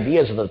vague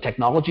ideas of the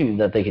technology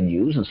that they could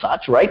use and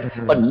such, right?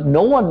 Mm-hmm. But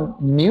no one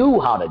knew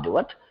how to do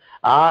it.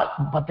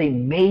 But they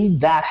made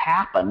that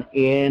happen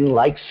in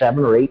like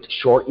 7 or 8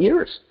 short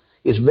years.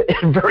 It's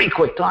a very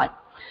quick time.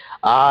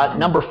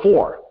 Number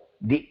 4,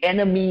 the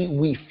enemy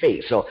we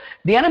face. So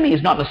the enemy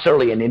is not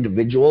necessarily an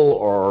individual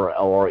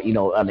or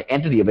an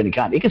entity of any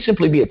kind. It can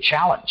simply be a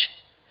challenge.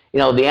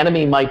 The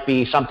enemy might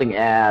be something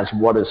as,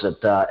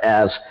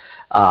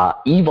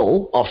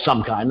 evil of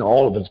some kind,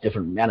 all of its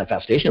different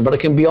manifestations, but it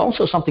can be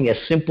also something as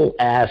simple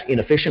as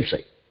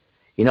inefficiency.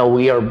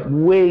 We are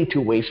way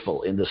too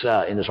wasteful in this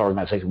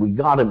organization. We've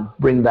got to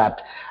bring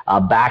that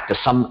back to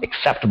some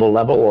acceptable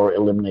level or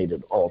eliminate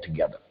it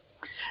altogether.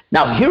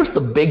 Now, here's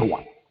the big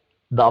one.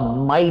 The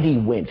mighty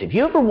wins. If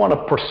you ever want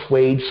to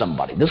persuade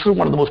somebody, this is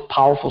one of the most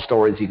powerful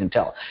stories you can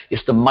tell.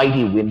 It's the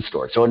mighty win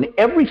story. So in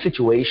every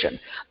situation,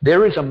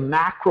 there is a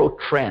macro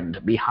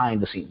trend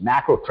behind the scenes.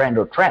 Macro trend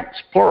or trends,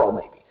 plural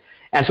maybe.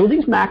 And so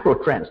these macro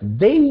trends,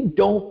 they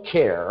don't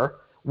care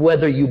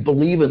whether you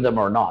believe in them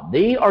or not.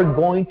 They are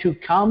going to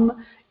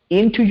come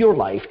into your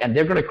life, and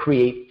they're going to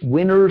create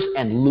winners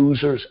and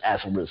losers as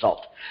a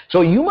result.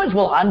 So you might as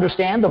well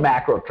understand the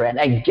macro trend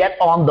and get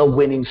on the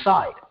winning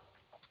side.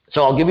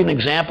 So I'll give you an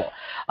example.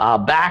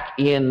 Back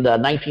in the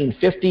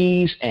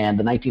 1950s and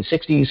the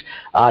 1960s,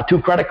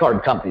 2 credit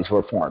card companies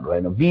were formed,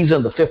 right? Visa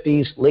in the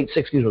 50s, late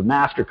 60s with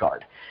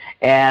MasterCard.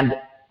 And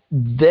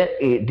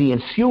the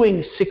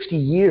ensuing 60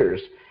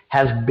 years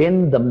has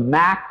been the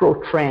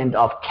macro trend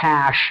of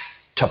cash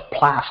to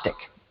plastic.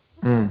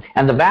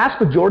 And the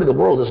vast majority of the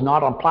world is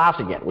not on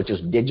plastic yet, which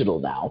is digital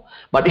now.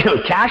 But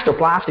cash to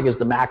plastic is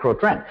the macro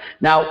trend.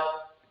 Now,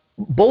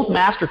 both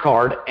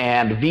MasterCard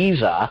and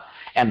Visa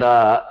and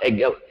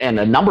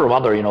a number of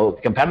other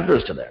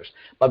competitors to theirs,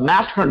 but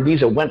MasterCard and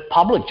Visa went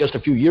public just a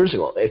few years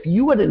ago. If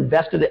you had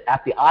invested it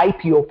at the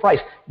IPO price,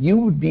 you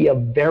would be a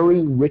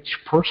very rich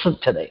person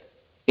today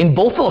in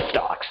both those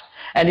stocks.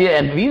 And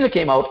Visa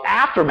came out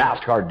after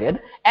MasterCard did,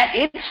 and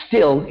it's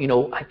still,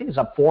 I think it's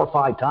up 4 or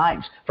 5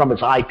 times from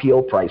its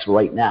IPO price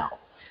right now.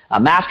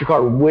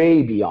 MasterCard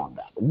way beyond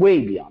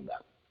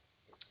that.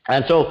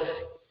 And so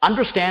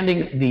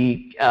understanding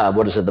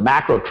the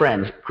macro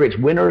trends creates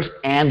winners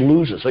and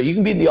losers. So you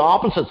can be the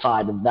opposite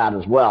side of that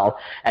as well,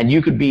 and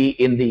you could be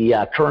in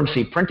the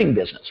currency printing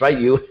business, right?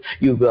 You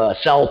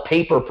sell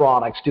paper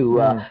products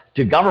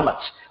to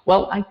governments.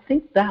 Well, I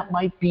think that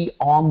might be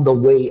on the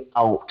way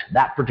out,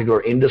 that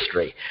particular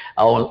industry,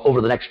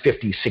 over the next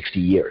 50, 60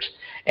 years.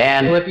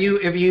 And well, if you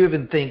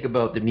even think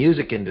about the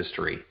music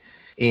industry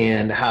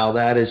and how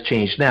that has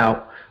changed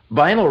now,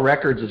 vinyl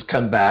records has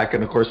come back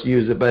and, of course,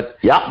 use it, but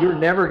you're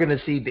never going to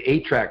see the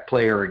 8-track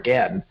player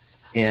again.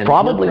 And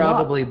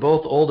probably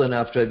both old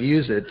enough to have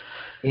used it,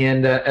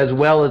 and as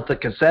well as the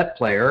cassette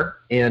player.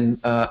 And,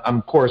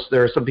 of course,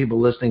 there are some people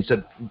listening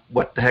said,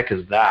 what the heck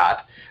is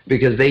that?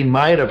 Because they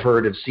might have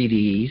heard of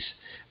CDs,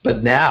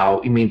 but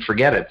now,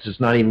 forget it. It's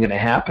just not even going to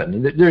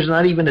happen. There's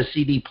not even a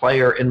CD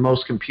player in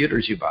most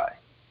computers you buy.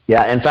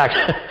 Yeah, in fact,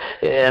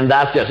 and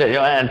that's just it.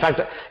 In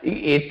fact,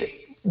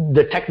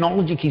 the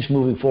technology keeps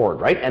moving forward,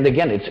 right? And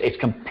again, it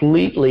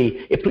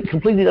completely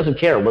doesn't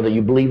care whether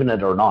you believe in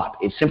it or not.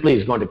 It simply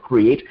is going to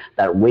create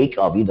that wake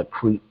of either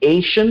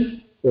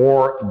creation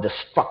or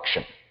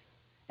destruction.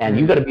 And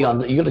you got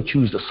to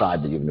choose the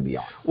side that you're going to be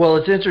on. Well,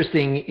 it's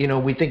interesting,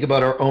 we think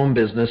about our own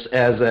business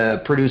as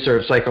a producer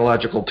of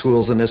psychological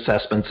tools and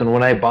assessments. And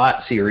when I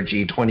bought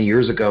CRG 20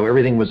 years ago,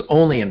 everything was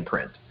only in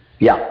print.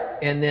 Yeah.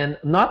 And then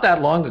not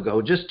that long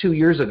ago, just 2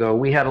 years ago,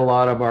 we had a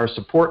lot of our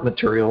support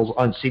materials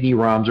on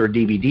CD-ROMs or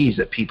DVDs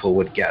that people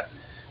would get.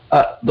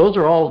 Those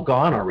are all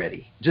gone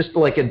already. Just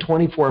like in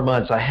 24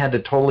 months, I had to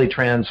totally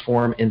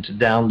transform into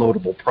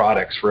downloadable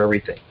products for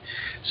everything.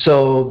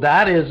 So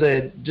that is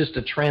just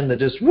a trend that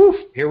just, woof,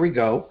 here we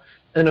go.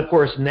 And of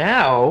course,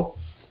 now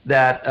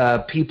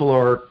that people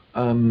are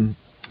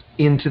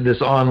into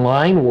this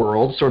online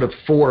world, sort of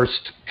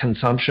forced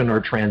consumption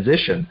or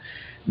transition,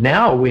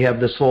 now we have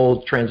this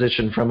whole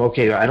transition from,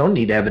 okay, I don't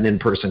need to have an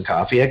in-person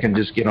coffee. I can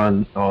just get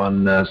on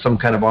some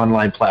kind of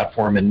online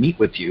platform and meet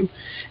with you.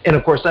 And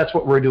of course, that's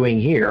what we're doing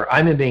here.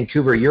 I'm in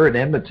Vancouver, you're in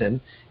Edmonton,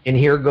 and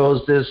here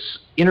goes this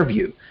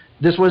interview.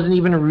 This wasn't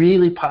even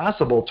really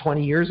possible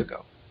 20 years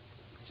ago.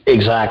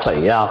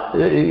 Exactly, yeah.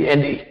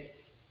 And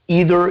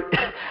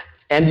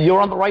you're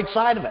on the right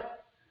side of it.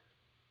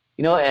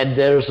 And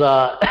there's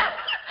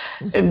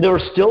and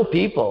there's still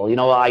people,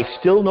 I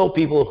still know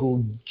people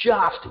who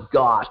just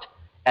got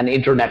an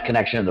internet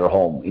connection in their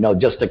home,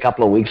 just a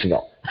couple of weeks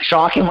ago.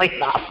 Shockingly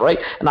enough, right?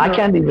 And I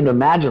can't even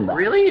imagine that.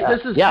 Really?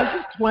 This is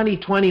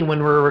 2020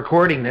 when we're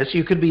recording this.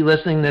 You could be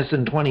listening to this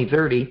in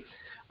 2030.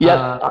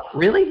 Yes.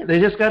 Really?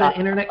 They just got an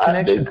internet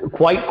connection?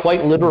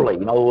 Quite literally,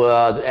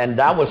 and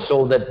that was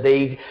so that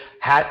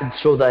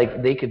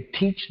they could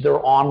teach their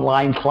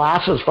online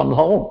classes from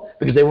home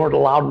because they weren't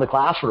allowed in the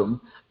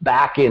classroom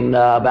back in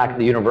the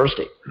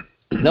university.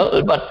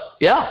 No, but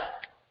yeah.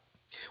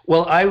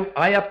 Well,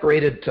 I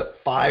upgraded to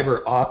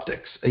fiber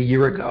optics a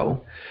year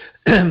ago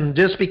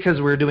just because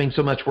we were doing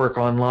so much work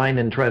online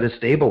and try to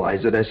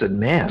stabilize it. I said,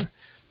 man,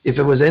 if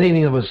it was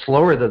anything that was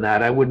slower than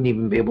that, I wouldn't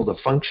even be able to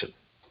function.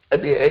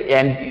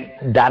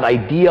 And that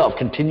idea of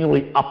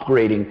continually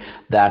upgrading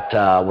that,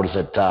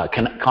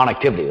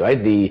 connectivity,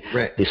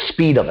 right? The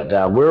speed of it.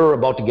 We're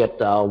about to get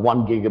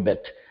 1 gigabit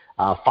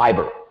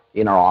fiber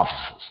in our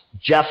offices,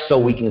 just so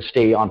we can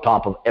stay on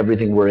top of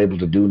everything we're able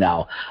to do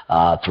now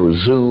through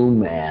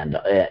Zoom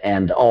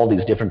and all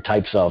these different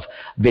types of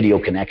video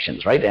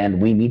connections, right? And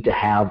we need to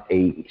have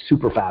a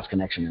super fast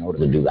connection in order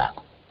to do that.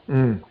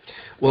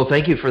 Well,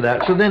 thank you for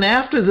that. So then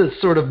after this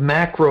sort of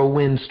macro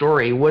win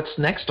story, what's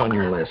next on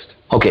your list?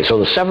 Okay, so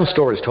the 7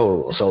 stories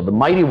total. So the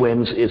Mighty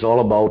Wins is all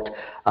about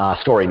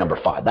story number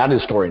 5. That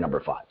is story number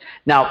 5.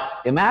 Now,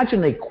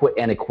 imagine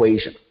an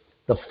equation.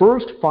 The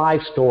first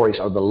 5 stories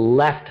are the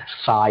left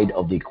side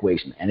of the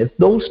equation. And if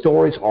those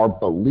stories are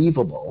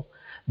believable,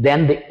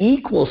 then the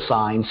equal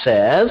sign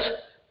says,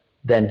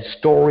 then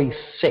story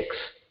 6,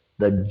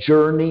 the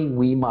journey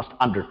we must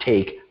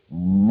undertake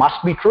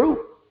must be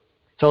true.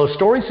 So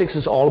story 6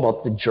 is all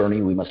about the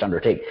journey we must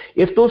undertake.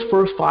 If those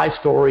first 5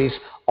 stories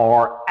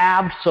are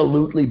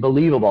absolutely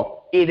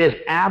believable, it is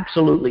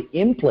absolutely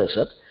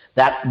implicit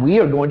that we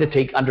are going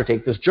to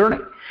undertake this journey.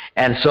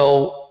 And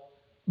so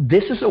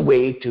this is a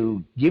way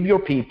to give your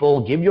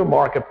people, give your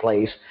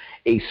marketplace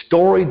a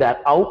story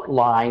that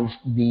outlines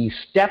the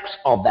steps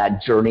of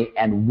that journey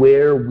and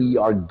where we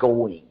are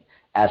going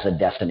as a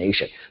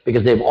destination.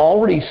 Because they've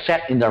already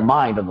set in their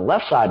mind on the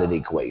left side of the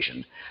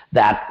equation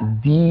that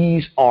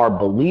these are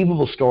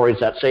believable stories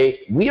that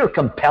say we are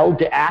compelled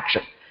to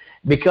action.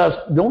 Because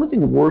the only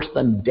thing worse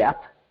than death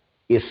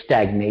is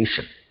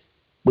stagnation,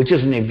 which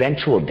is an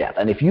eventual death.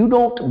 And if you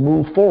don't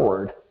move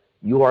forward,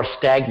 you are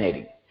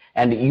stagnating.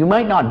 And you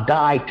might not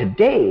die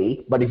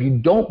today, but if you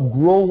don't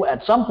grow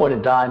at some point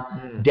in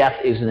time, death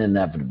is an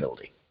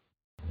inevitability.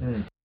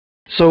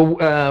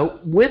 So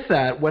with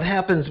that, what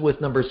happens with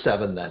number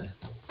 7 then?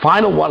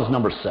 Final one is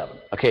number 7.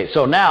 Okay,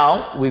 so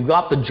now we've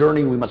got the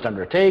journey we must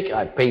undertake.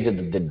 I've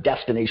painted the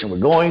destination we're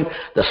going,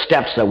 the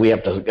steps that we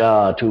have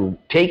to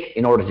take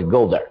in order to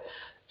go there.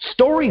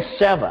 Story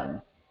 7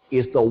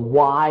 is the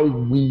why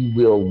we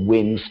will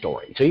win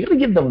story. So you're going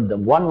to give them the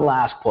one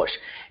last push.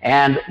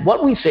 And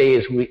what we say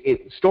is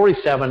story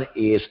 7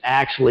 is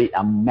actually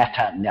a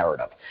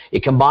meta-narrative.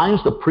 It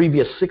combines the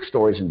previous 6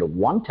 stories into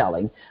one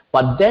telling,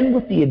 but then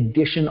with the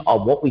addition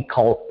of what we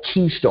call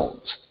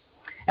keystones.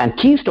 And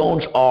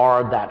keystones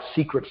are that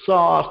secret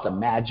sauce, the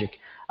magic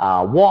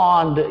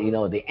wand,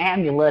 the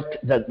amulet,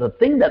 the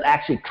thing that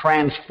actually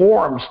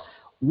transforms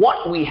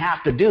what we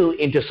have to do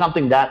into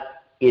something that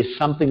is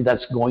something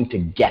that's going to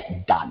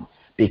get done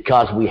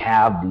because we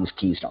have these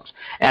keystones.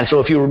 And so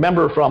if you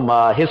remember from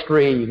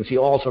history, you can see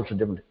all sorts of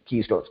different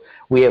keystones.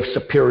 We have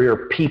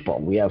superior people.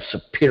 We have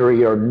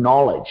superior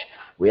knowledge.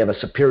 We have a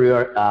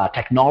superior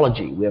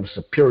technology. We have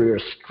superior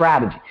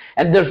strategy.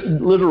 And there's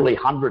literally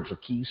hundreds of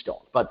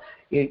keystones. But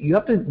you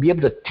have to be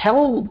able to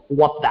tell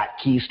what that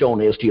keystone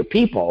is to your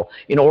people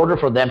in order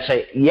for them to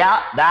say,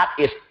 yeah, that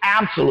is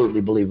absolutely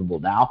believable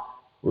now.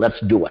 Let's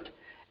do it.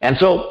 And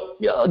so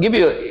I'll give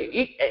you,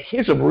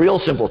 here's a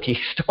real simple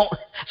keystone.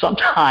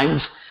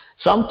 Sometimes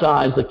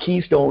the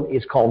keystone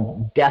is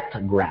called death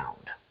ground.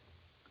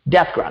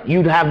 Death ground.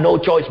 You'd have no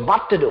choice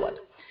but to do it.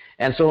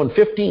 And so in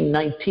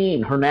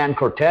 1519, Hernan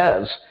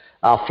Cortez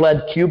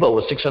fled Cuba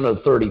with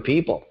 630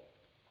 people.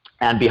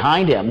 And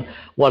behind him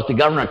was the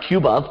governor of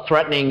Cuba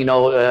threatening,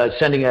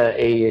 sending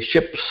a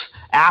ships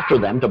after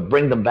them to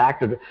bring them back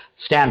to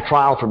stand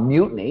trial for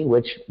mutiny,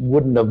 which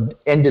wouldn't have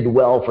ended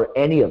well for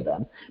any of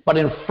them. But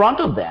in front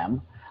of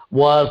them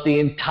was the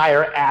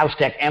entire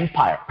Aztec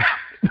Empire.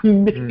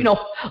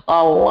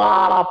 A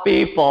lot of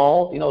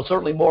people,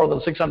 certainly more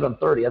than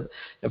 630,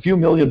 a few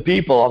million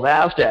people of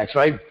Aztecs,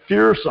 right?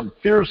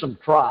 Fearsome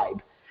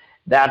tribe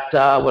that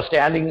was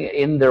standing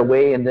in their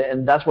way,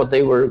 and that's what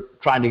they were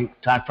trying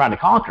to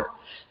conquer.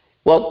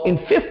 Well, in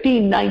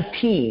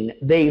 1519,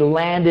 they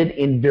landed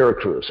in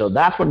Veracruz. So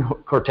that's when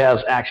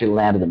Cortez actually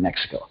landed in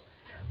Mexico.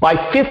 By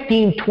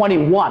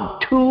 1521,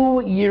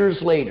 2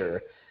 years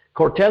later,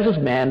 Cortez's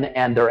men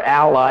and their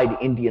allied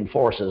Indian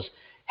forces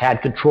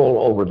had control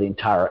over the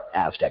entire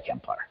Aztec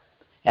Empire.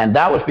 And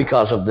that was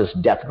because of this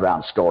death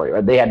ground story.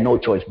 Right? They had no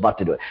choice but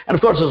to do it. And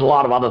of course, there's a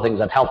lot of other things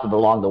that helped them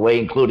along the way,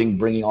 including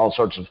bringing all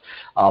sorts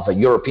of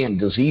European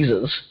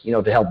diseases,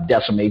 to help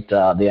decimate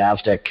the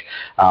Aztec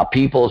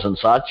peoples and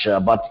such.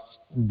 But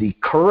the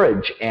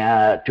courage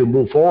to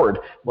move forward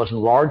was in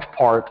large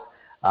part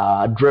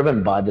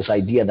driven by this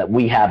idea that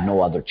we have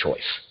no other choice.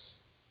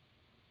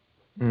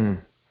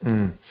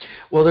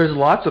 Well, there's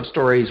lots of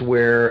stories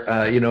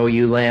where,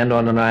 you land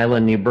on an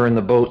island, you burn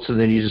the boats, and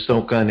then you just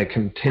don't kind of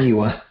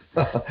continue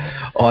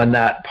on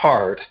that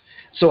part.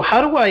 So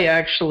how do I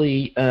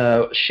actually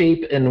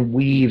shape and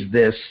weave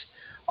this,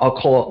 I'll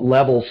call it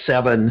level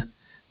 7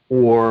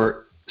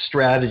 or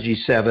strategy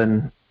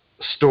 7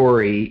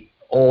 story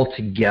all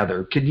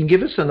together? Could you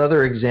give us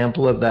another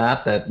example of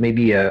that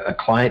maybe a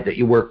client that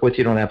you work with,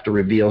 you don't have to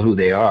reveal who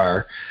they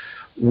are,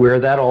 where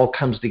that all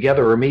comes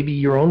together, or maybe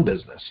your own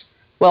business?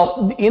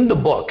 Well, in the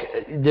book,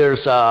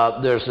 there's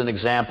an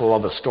example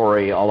of a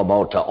story all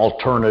about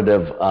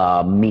alternative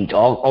meat,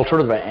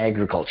 alternative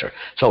agriculture,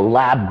 so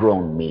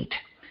lab-grown meat.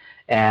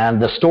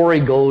 And the story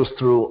goes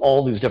through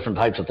all these different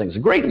types of things. A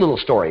great little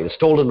story. It's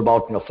told in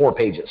about 4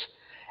 pages.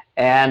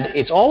 And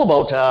it's all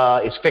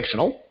about, it's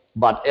fictional,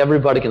 but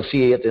everybody can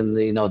see it in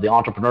the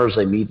entrepreneurs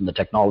they meet in the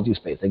technology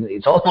space.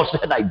 It's almost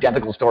an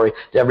identical story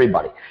to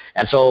everybody.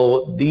 And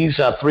so these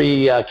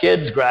 3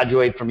 kids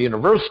graduate from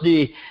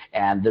university,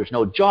 and there's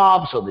no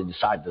job, so they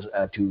decide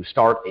to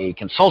start a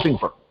consulting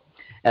firm.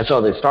 And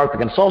so they start the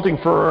consulting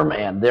firm,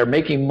 and they're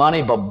making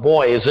money, but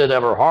boy, is it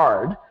ever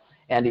hard.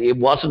 And it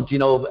wasn't,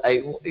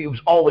 it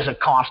was always a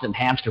constant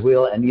hamster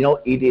wheel, and,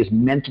 it is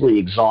mentally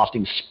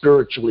exhausting,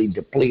 spiritually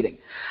depleting.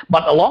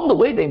 But along the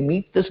way, they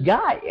meet this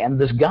guy, and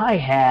this guy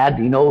had,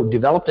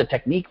 developed a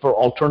technique for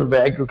alternative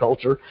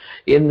agriculture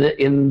in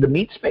the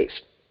meat space.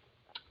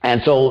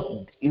 And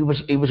so it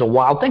was a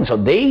wild thing. So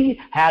they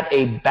had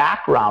a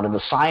background in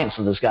the science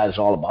that this guy is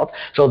all about.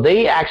 So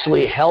they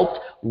actually helped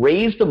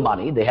raise the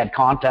money. They had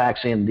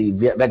contacts in the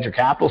venture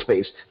capital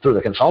space through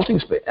the consulting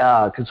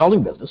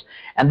business,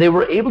 and they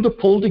were able to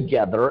pull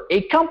together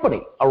a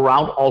company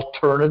around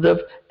alternative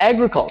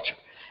agriculture.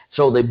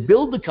 So they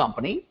build the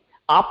company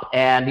up,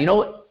 and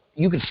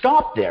you could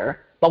stop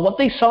there. But what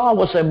they saw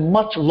was a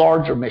much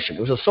larger mission.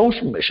 It was a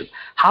social mission.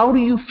 How do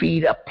you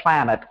feed a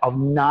planet of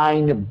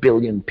 9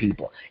 billion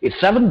people? It's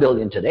 7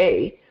 billion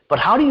today, but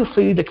how do you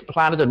feed a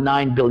planet of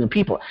 9 billion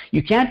people?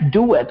 You can't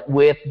do it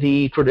with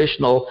the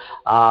traditional,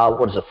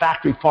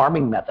 factory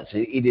farming methods.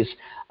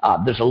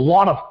 There's a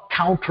lot of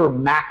counter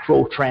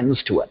macro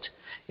trends to it.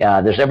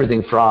 There's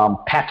everything from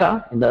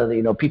PETA,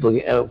 people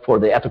for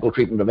the ethical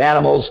treatment of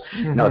animals.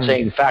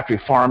 Saying factory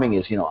farming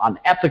is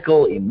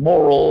unethical,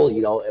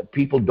 immoral.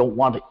 People don't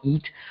want to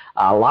eat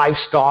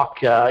livestock.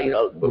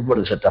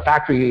 The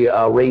factory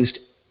raised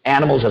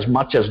animals as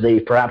much as they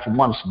perhaps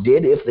once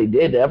did, if they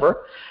did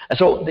ever. And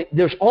so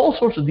there's all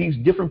sorts of these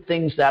different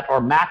things that are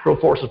macro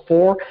forces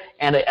for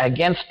and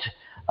against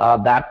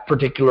that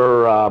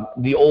particular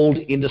the old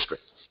industry.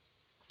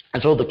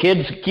 And so the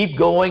kids keep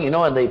going,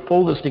 and they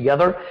pull this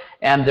together,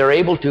 and they're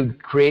able to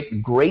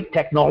create great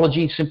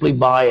technology simply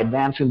by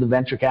advancing the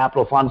venture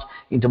capital funds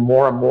into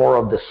more and more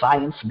of the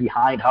science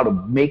behind how to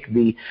make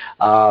the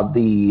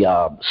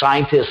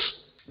scientists'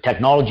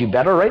 technology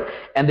better, right?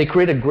 And they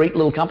create a great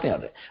little company out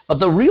of it. But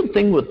the real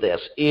thing with this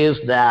is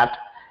that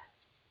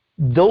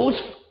those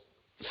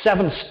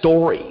 7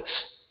 stories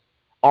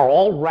are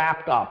all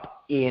wrapped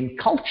up in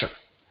culture.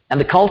 And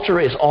the culture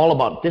is all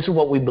about, this is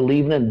what we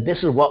believe in,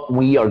 this is what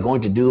we are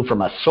going to do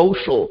from a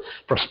social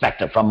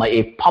perspective, from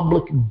a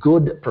public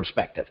good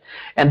perspective.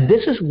 And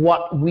this is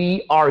what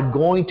we are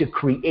going to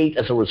create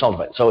as a result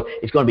of it. So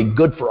it's going to be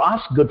good for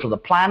us, good for the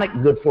planet,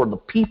 good for the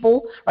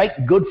people, right?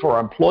 Good for our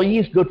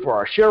employees, good for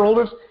our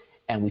shareholders.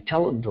 And we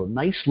tell it into a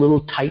nice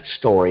little tight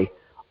story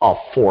of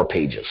 4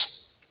 pages.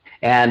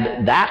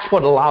 And that's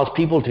what allows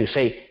people to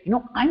say,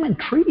 I'm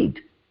intrigued.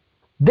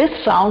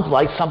 This sounds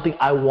like something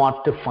I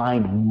want to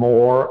find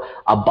more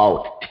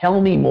about.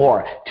 Tell me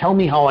more. Tell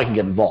me how I can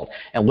get involved.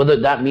 And whether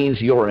that means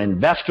you're an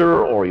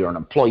investor or you're an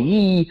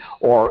employee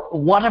or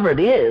whatever it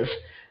is,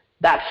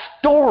 that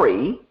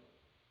story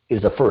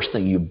is the first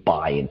thing you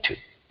buy into.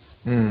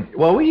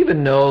 Well, we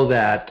even know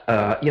that,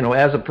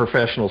 as a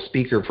professional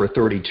speaker for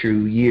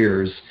 32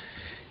 years,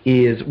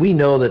 is we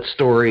know that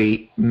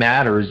story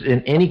matters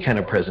in any kind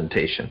of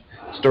presentation.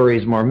 Story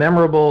is more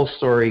memorable,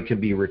 story can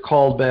be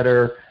recalled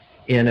better,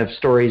 and if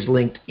story is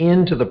linked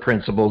into the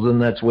principles, then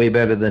that's way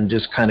better than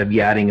just kind of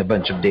yadding a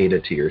bunch of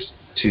data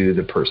to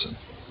the person.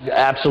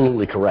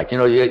 Absolutely correct.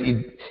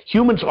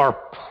 Humans are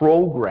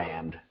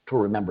programmed to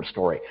remember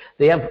story.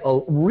 They have a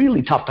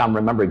really tough time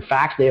remembering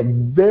facts. They have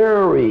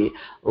very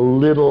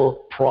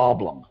little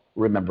problem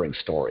remembering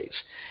stories.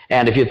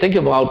 And if you think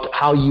about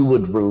how you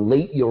would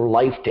relate your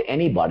life to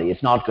anybody,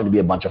 it's not going to be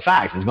a bunch of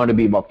facts. It's going to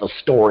be about the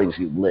stories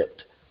you've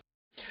lived.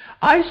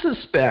 I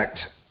suspect,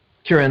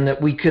 Kieran,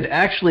 that we could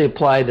actually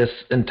apply this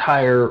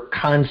entire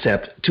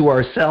concept to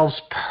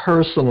ourselves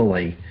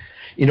personally.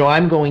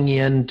 I'm going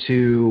in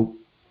to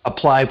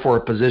apply for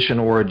a position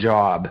or a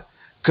job.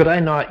 Could I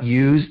not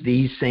use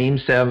these same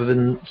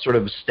 7 sort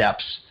of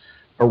steps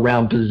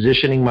around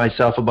positioning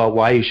myself about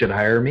why you should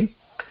hire me?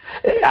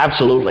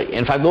 Absolutely.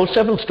 In fact, those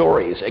 7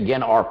 stories,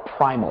 again, are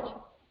primal.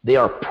 They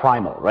are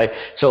primal, right?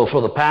 So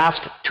for the past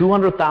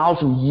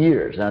 200,000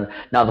 years, and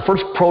now the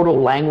first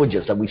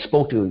proto-languages that we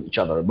spoke to each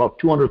other, about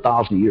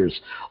 200,000 years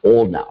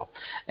old now.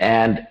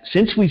 And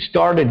since we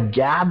started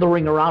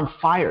gathering around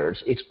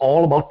fires, it's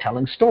all about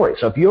telling stories.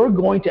 So if you're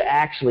going to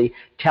actually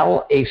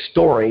tell a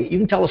story, you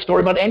can tell a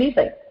story about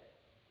anything.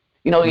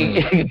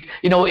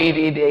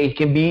 It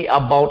can be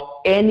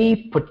about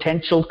any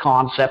potential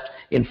concept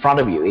in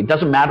front of you. It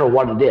doesn't matter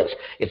what it is.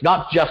 It's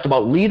not just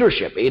about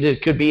leadership.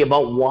 It could be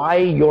about why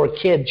your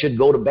kid should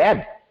go to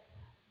bed.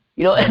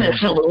 And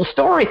there's a little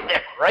story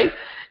there, right?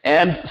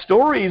 And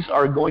stories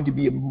are going to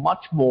be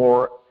much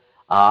more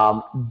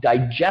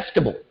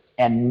digestible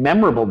and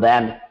memorable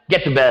than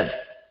get to bed.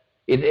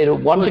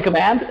 One's a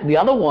command. The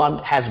other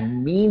one has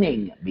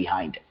meaning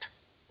behind it.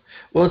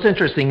 Well, it's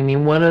interesting. I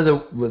mean, one of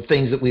the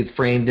things that we've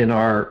framed in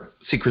our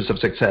Secrets of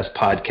Success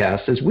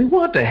podcast is we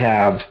want to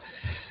have,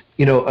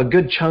 a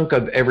good chunk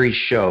of every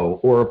show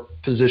or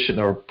position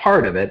or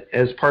part of it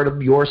as part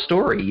of your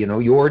story,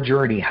 your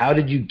journey. How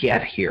did you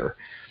get here?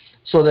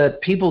 So that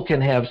people can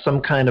have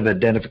some kind of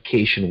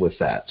identification with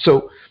that.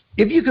 So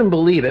if you can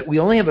believe it, we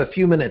only have a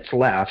few minutes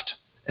left.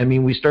 I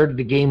mean, we started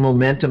to gain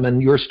momentum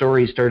and your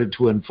story started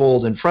to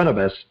unfold in front of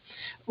us,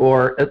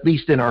 or at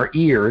least in our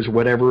ears,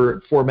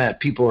 whatever format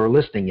people are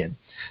listening in.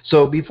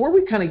 So before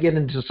we kind of get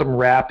into some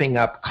wrapping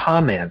up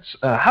comments,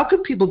 how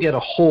can people get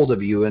a hold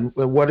of you, and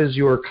what is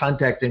your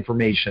contact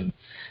information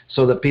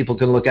so that people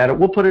can look at it?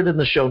 We'll put it in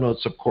the show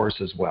notes, of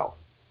course, as well.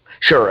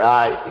 Sure.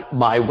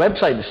 My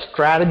website is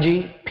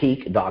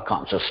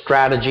strategypeak.com. So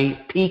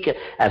strategypeak,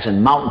 as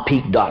in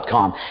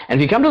mountainpeak.com. And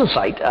if you come to the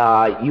site,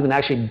 you can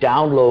actually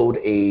download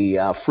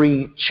a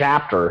free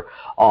chapter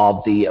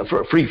of the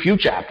few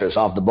chapters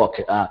of the book.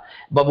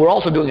 But we're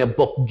also doing a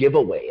book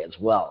giveaway as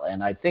well.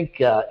 And I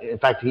think, in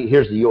fact,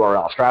 here's the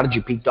URL: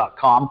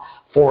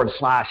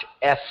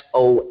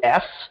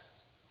 strategypeak.com/SOS.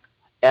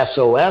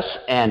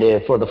 And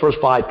for the first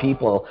 5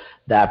 people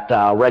that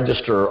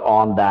register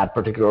on that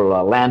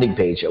particular landing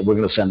page, we're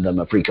going to send them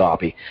a free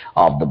copy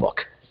of the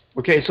book.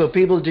 Okay, so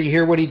people, did you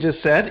hear what he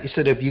just said? He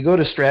said if you go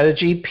to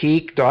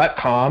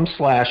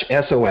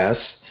strategypeak.com/SOS,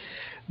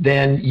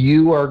 then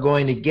you are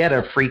going to get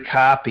a free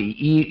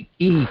copy,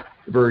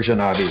 e-version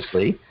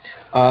obviously,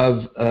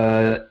 of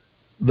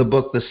the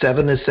book, The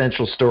 7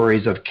 Essential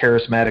Stories of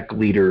Charismatic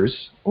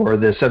Leaders, or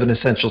The 7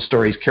 Essential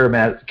Stories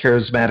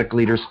Charismatic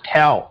Leaders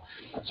Tell.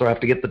 So I have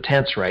to get the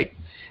tense right.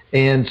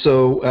 And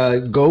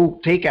so go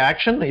take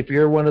action if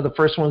you're one of the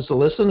first ones to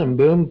listen, and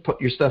boom, put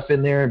your stuff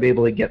in there and be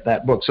able to get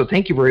that book. So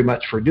thank you very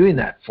much for doing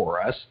that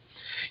for us.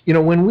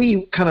 When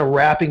we kind of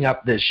wrapping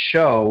up this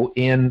show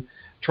in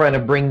trying to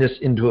bring this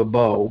into a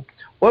bow,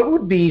 what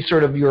would be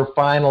sort of your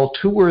final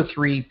 2 or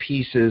 3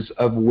 pieces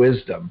of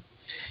wisdom?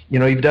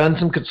 You've done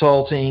some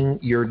consulting,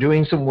 you're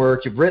doing some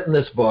work, you've written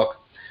this book,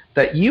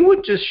 that you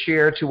would just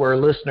share to our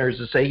listeners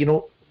to say,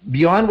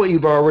 beyond what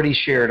you've already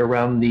shared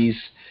around these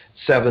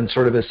 7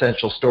 sort of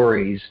essential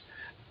stories,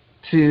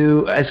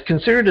 as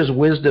considered as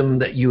wisdom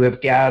that you have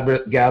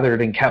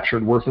gathered and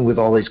captured working with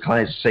all these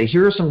clients, say,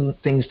 here are some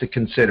things to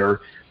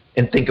consider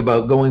and think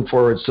about going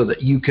forward so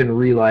that you can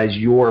realize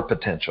your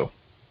potential.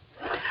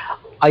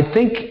 I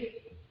think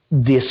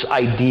this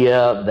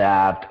idea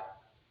that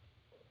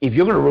if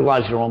you're going to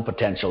realize your own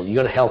potential, you're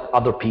going to help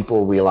other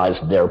people realize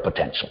their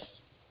potential.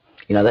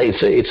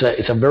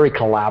 It's a very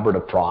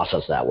collaborative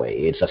process that way.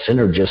 It's a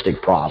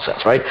synergistic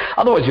process, right?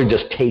 Otherwise, you're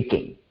just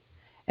taking.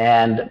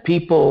 And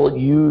people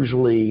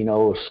usually,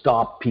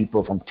 stop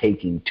people from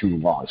taking too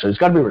long. So it's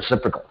got to be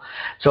reciprocal.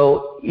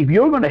 So if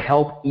you're going to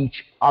help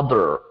each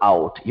other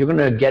out, you're going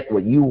to get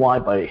what you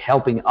want by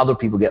helping other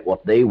people get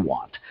what they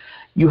want.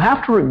 You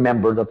have to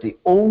remember that the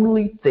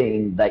only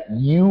thing that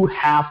you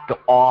have to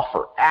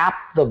offer at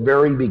the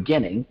very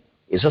beginning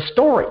is a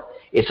story.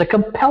 It's a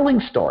compelling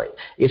story.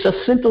 It's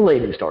a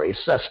scintillating story.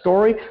 It's a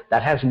story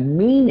that has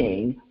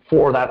meaning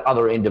for that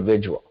other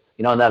individual.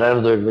 And that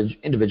other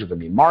individual can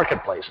be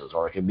marketplaces,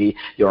 or it can be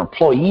your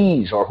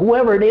employees, or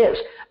whoever it is.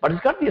 But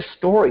it's got to be a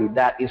story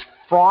that is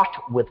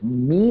fraught with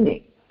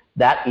meaning,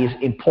 that is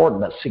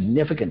important, that's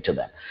significant to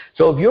them.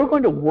 So if you're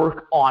going to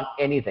work on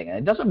anything, and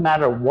it doesn't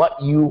matter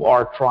what you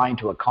are trying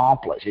to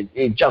accomplish,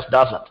 it just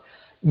doesn't.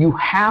 You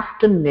have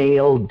to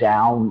nail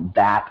down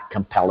that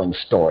compelling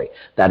story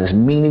that is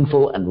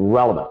meaningful and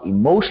relevant,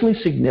 emotionally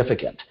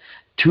significant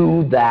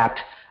to that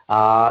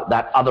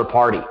other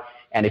party.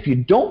 And if you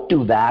don't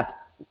do that,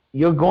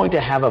 you're going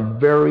to have a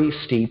very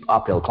steep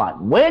uphill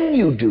climb. When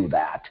you do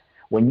that,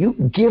 when you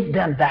give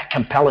them that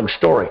compelling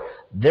story,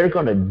 they're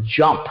going to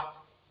jump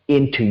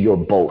into your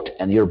boat,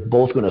 and you're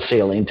both going to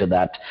sail into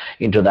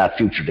that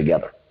future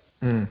together.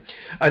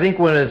 I think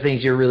one of the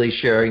things you're really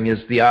sharing is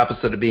the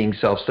opposite of being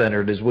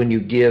self-centered, is when you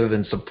give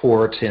and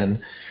support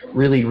and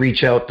really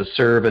reach out to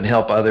serve and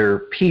help other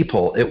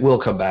people, it will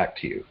come back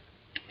to you.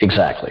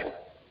 Exactly.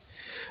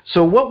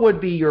 So what would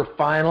be your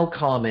final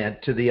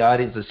comment to the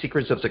audience, the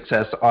Secrets of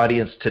Success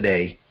audience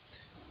today,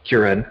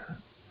 Kieran?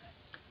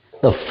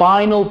 The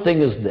final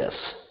thing is this.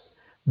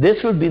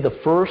 This would be the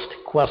first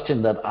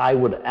question that I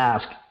would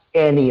ask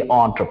any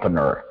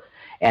entrepreneur.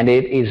 And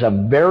it is a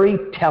very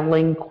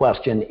telling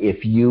question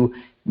if you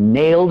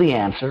nail the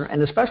answer,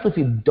 and especially if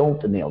you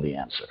don't nail the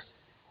answer.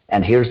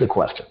 And here's the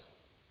question.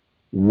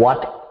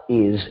 What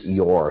is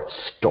your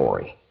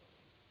story?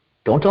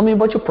 Don't tell me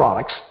about your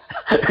products.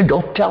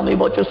 Don't tell me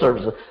about your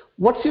services.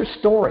 What's your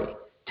story?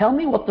 Tell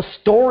me what the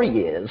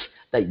story is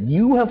that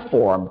you have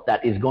formed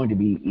that is going to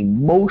be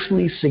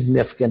emotionally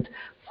significant,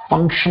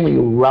 functionally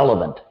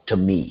relevant to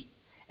me.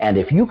 And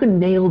if you can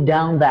nail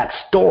down that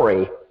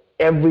story,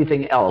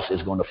 everything else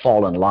is going to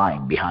fall in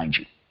line behind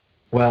you.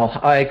 Well,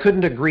 I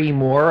couldn't agree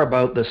more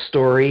about the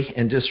story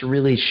and just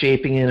really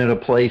shaping it in a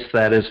place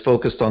that is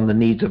focused on the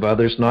needs of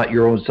others, not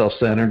your own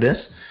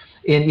self-centeredness.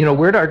 And,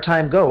 where'd our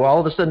time go?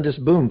 All of a sudden,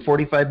 just boom,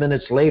 45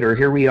 minutes later,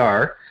 here we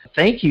are.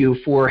 Thank you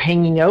for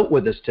hanging out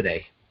with us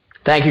today.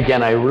 Thank you,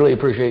 Ken. I really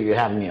appreciate you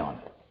having me on.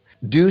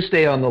 Do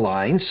stay on the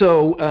line.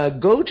 So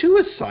go to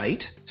a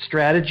site,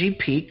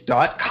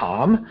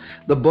 strategypeak.com.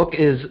 The book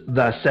is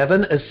The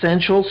 7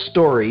 Essential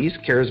Stories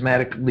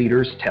Charismatic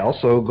Leaders Tell.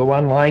 So go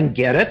online,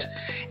 get it.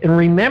 And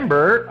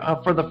remember,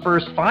 for the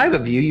first 5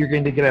 of you, you're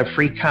going to get a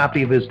free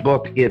copy of his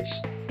book. It's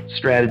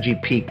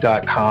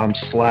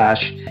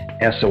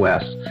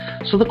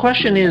strategypeak.com/SOS. So the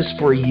question is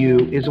for you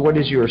is, what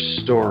is your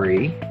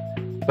story?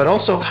 But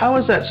also, how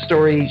is that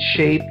story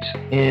shaped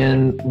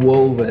and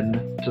woven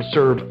to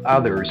serve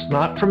others?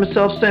 Not from a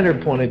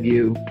self-centered point of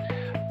view,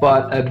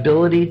 but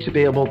ability to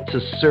be able to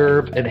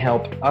serve and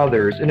help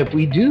others. And if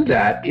we do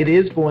that, it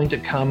is going to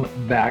come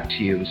back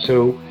to you.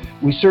 So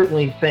we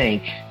certainly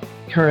thank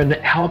Kieran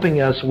helping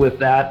us with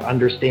that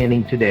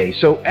understanding today.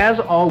 So as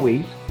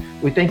always,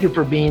 we thank you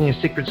for being a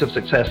Secrets of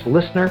Success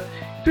listener.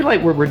 If you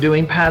like what we're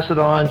doing, pass it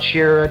on,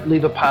 share it,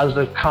 leave a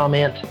positive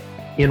comment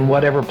in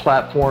whatever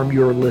platform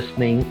you're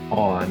listening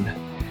on.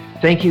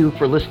 Thank you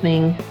for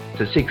listening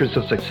to Secrets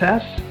of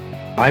Success.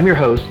 I'm your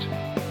host,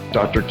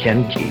 Dr.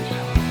 Ken Keys.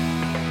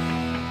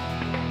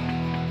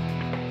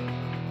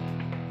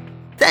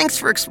 Thanks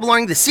for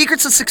exploring the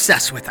secrets of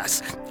success with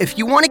us. If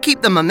you want to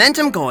keep the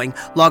momentum going,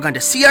 log on to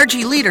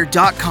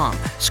crgleader.com.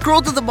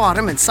 Scroll to the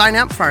bottom and sign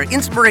up for our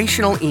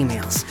inspirational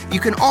emails. You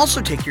can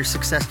also take your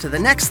success to the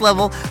next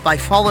level by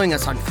following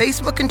us on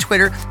Facebook and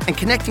Twitter and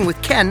connecting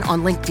with Ken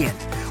on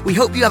LinkedIn. We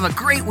hope you have a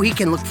great week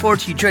and look forward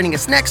to you joining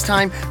us next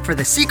time for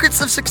the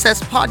Secrets of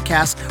Success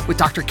podcast with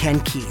Dr. Ken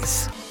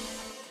Keys.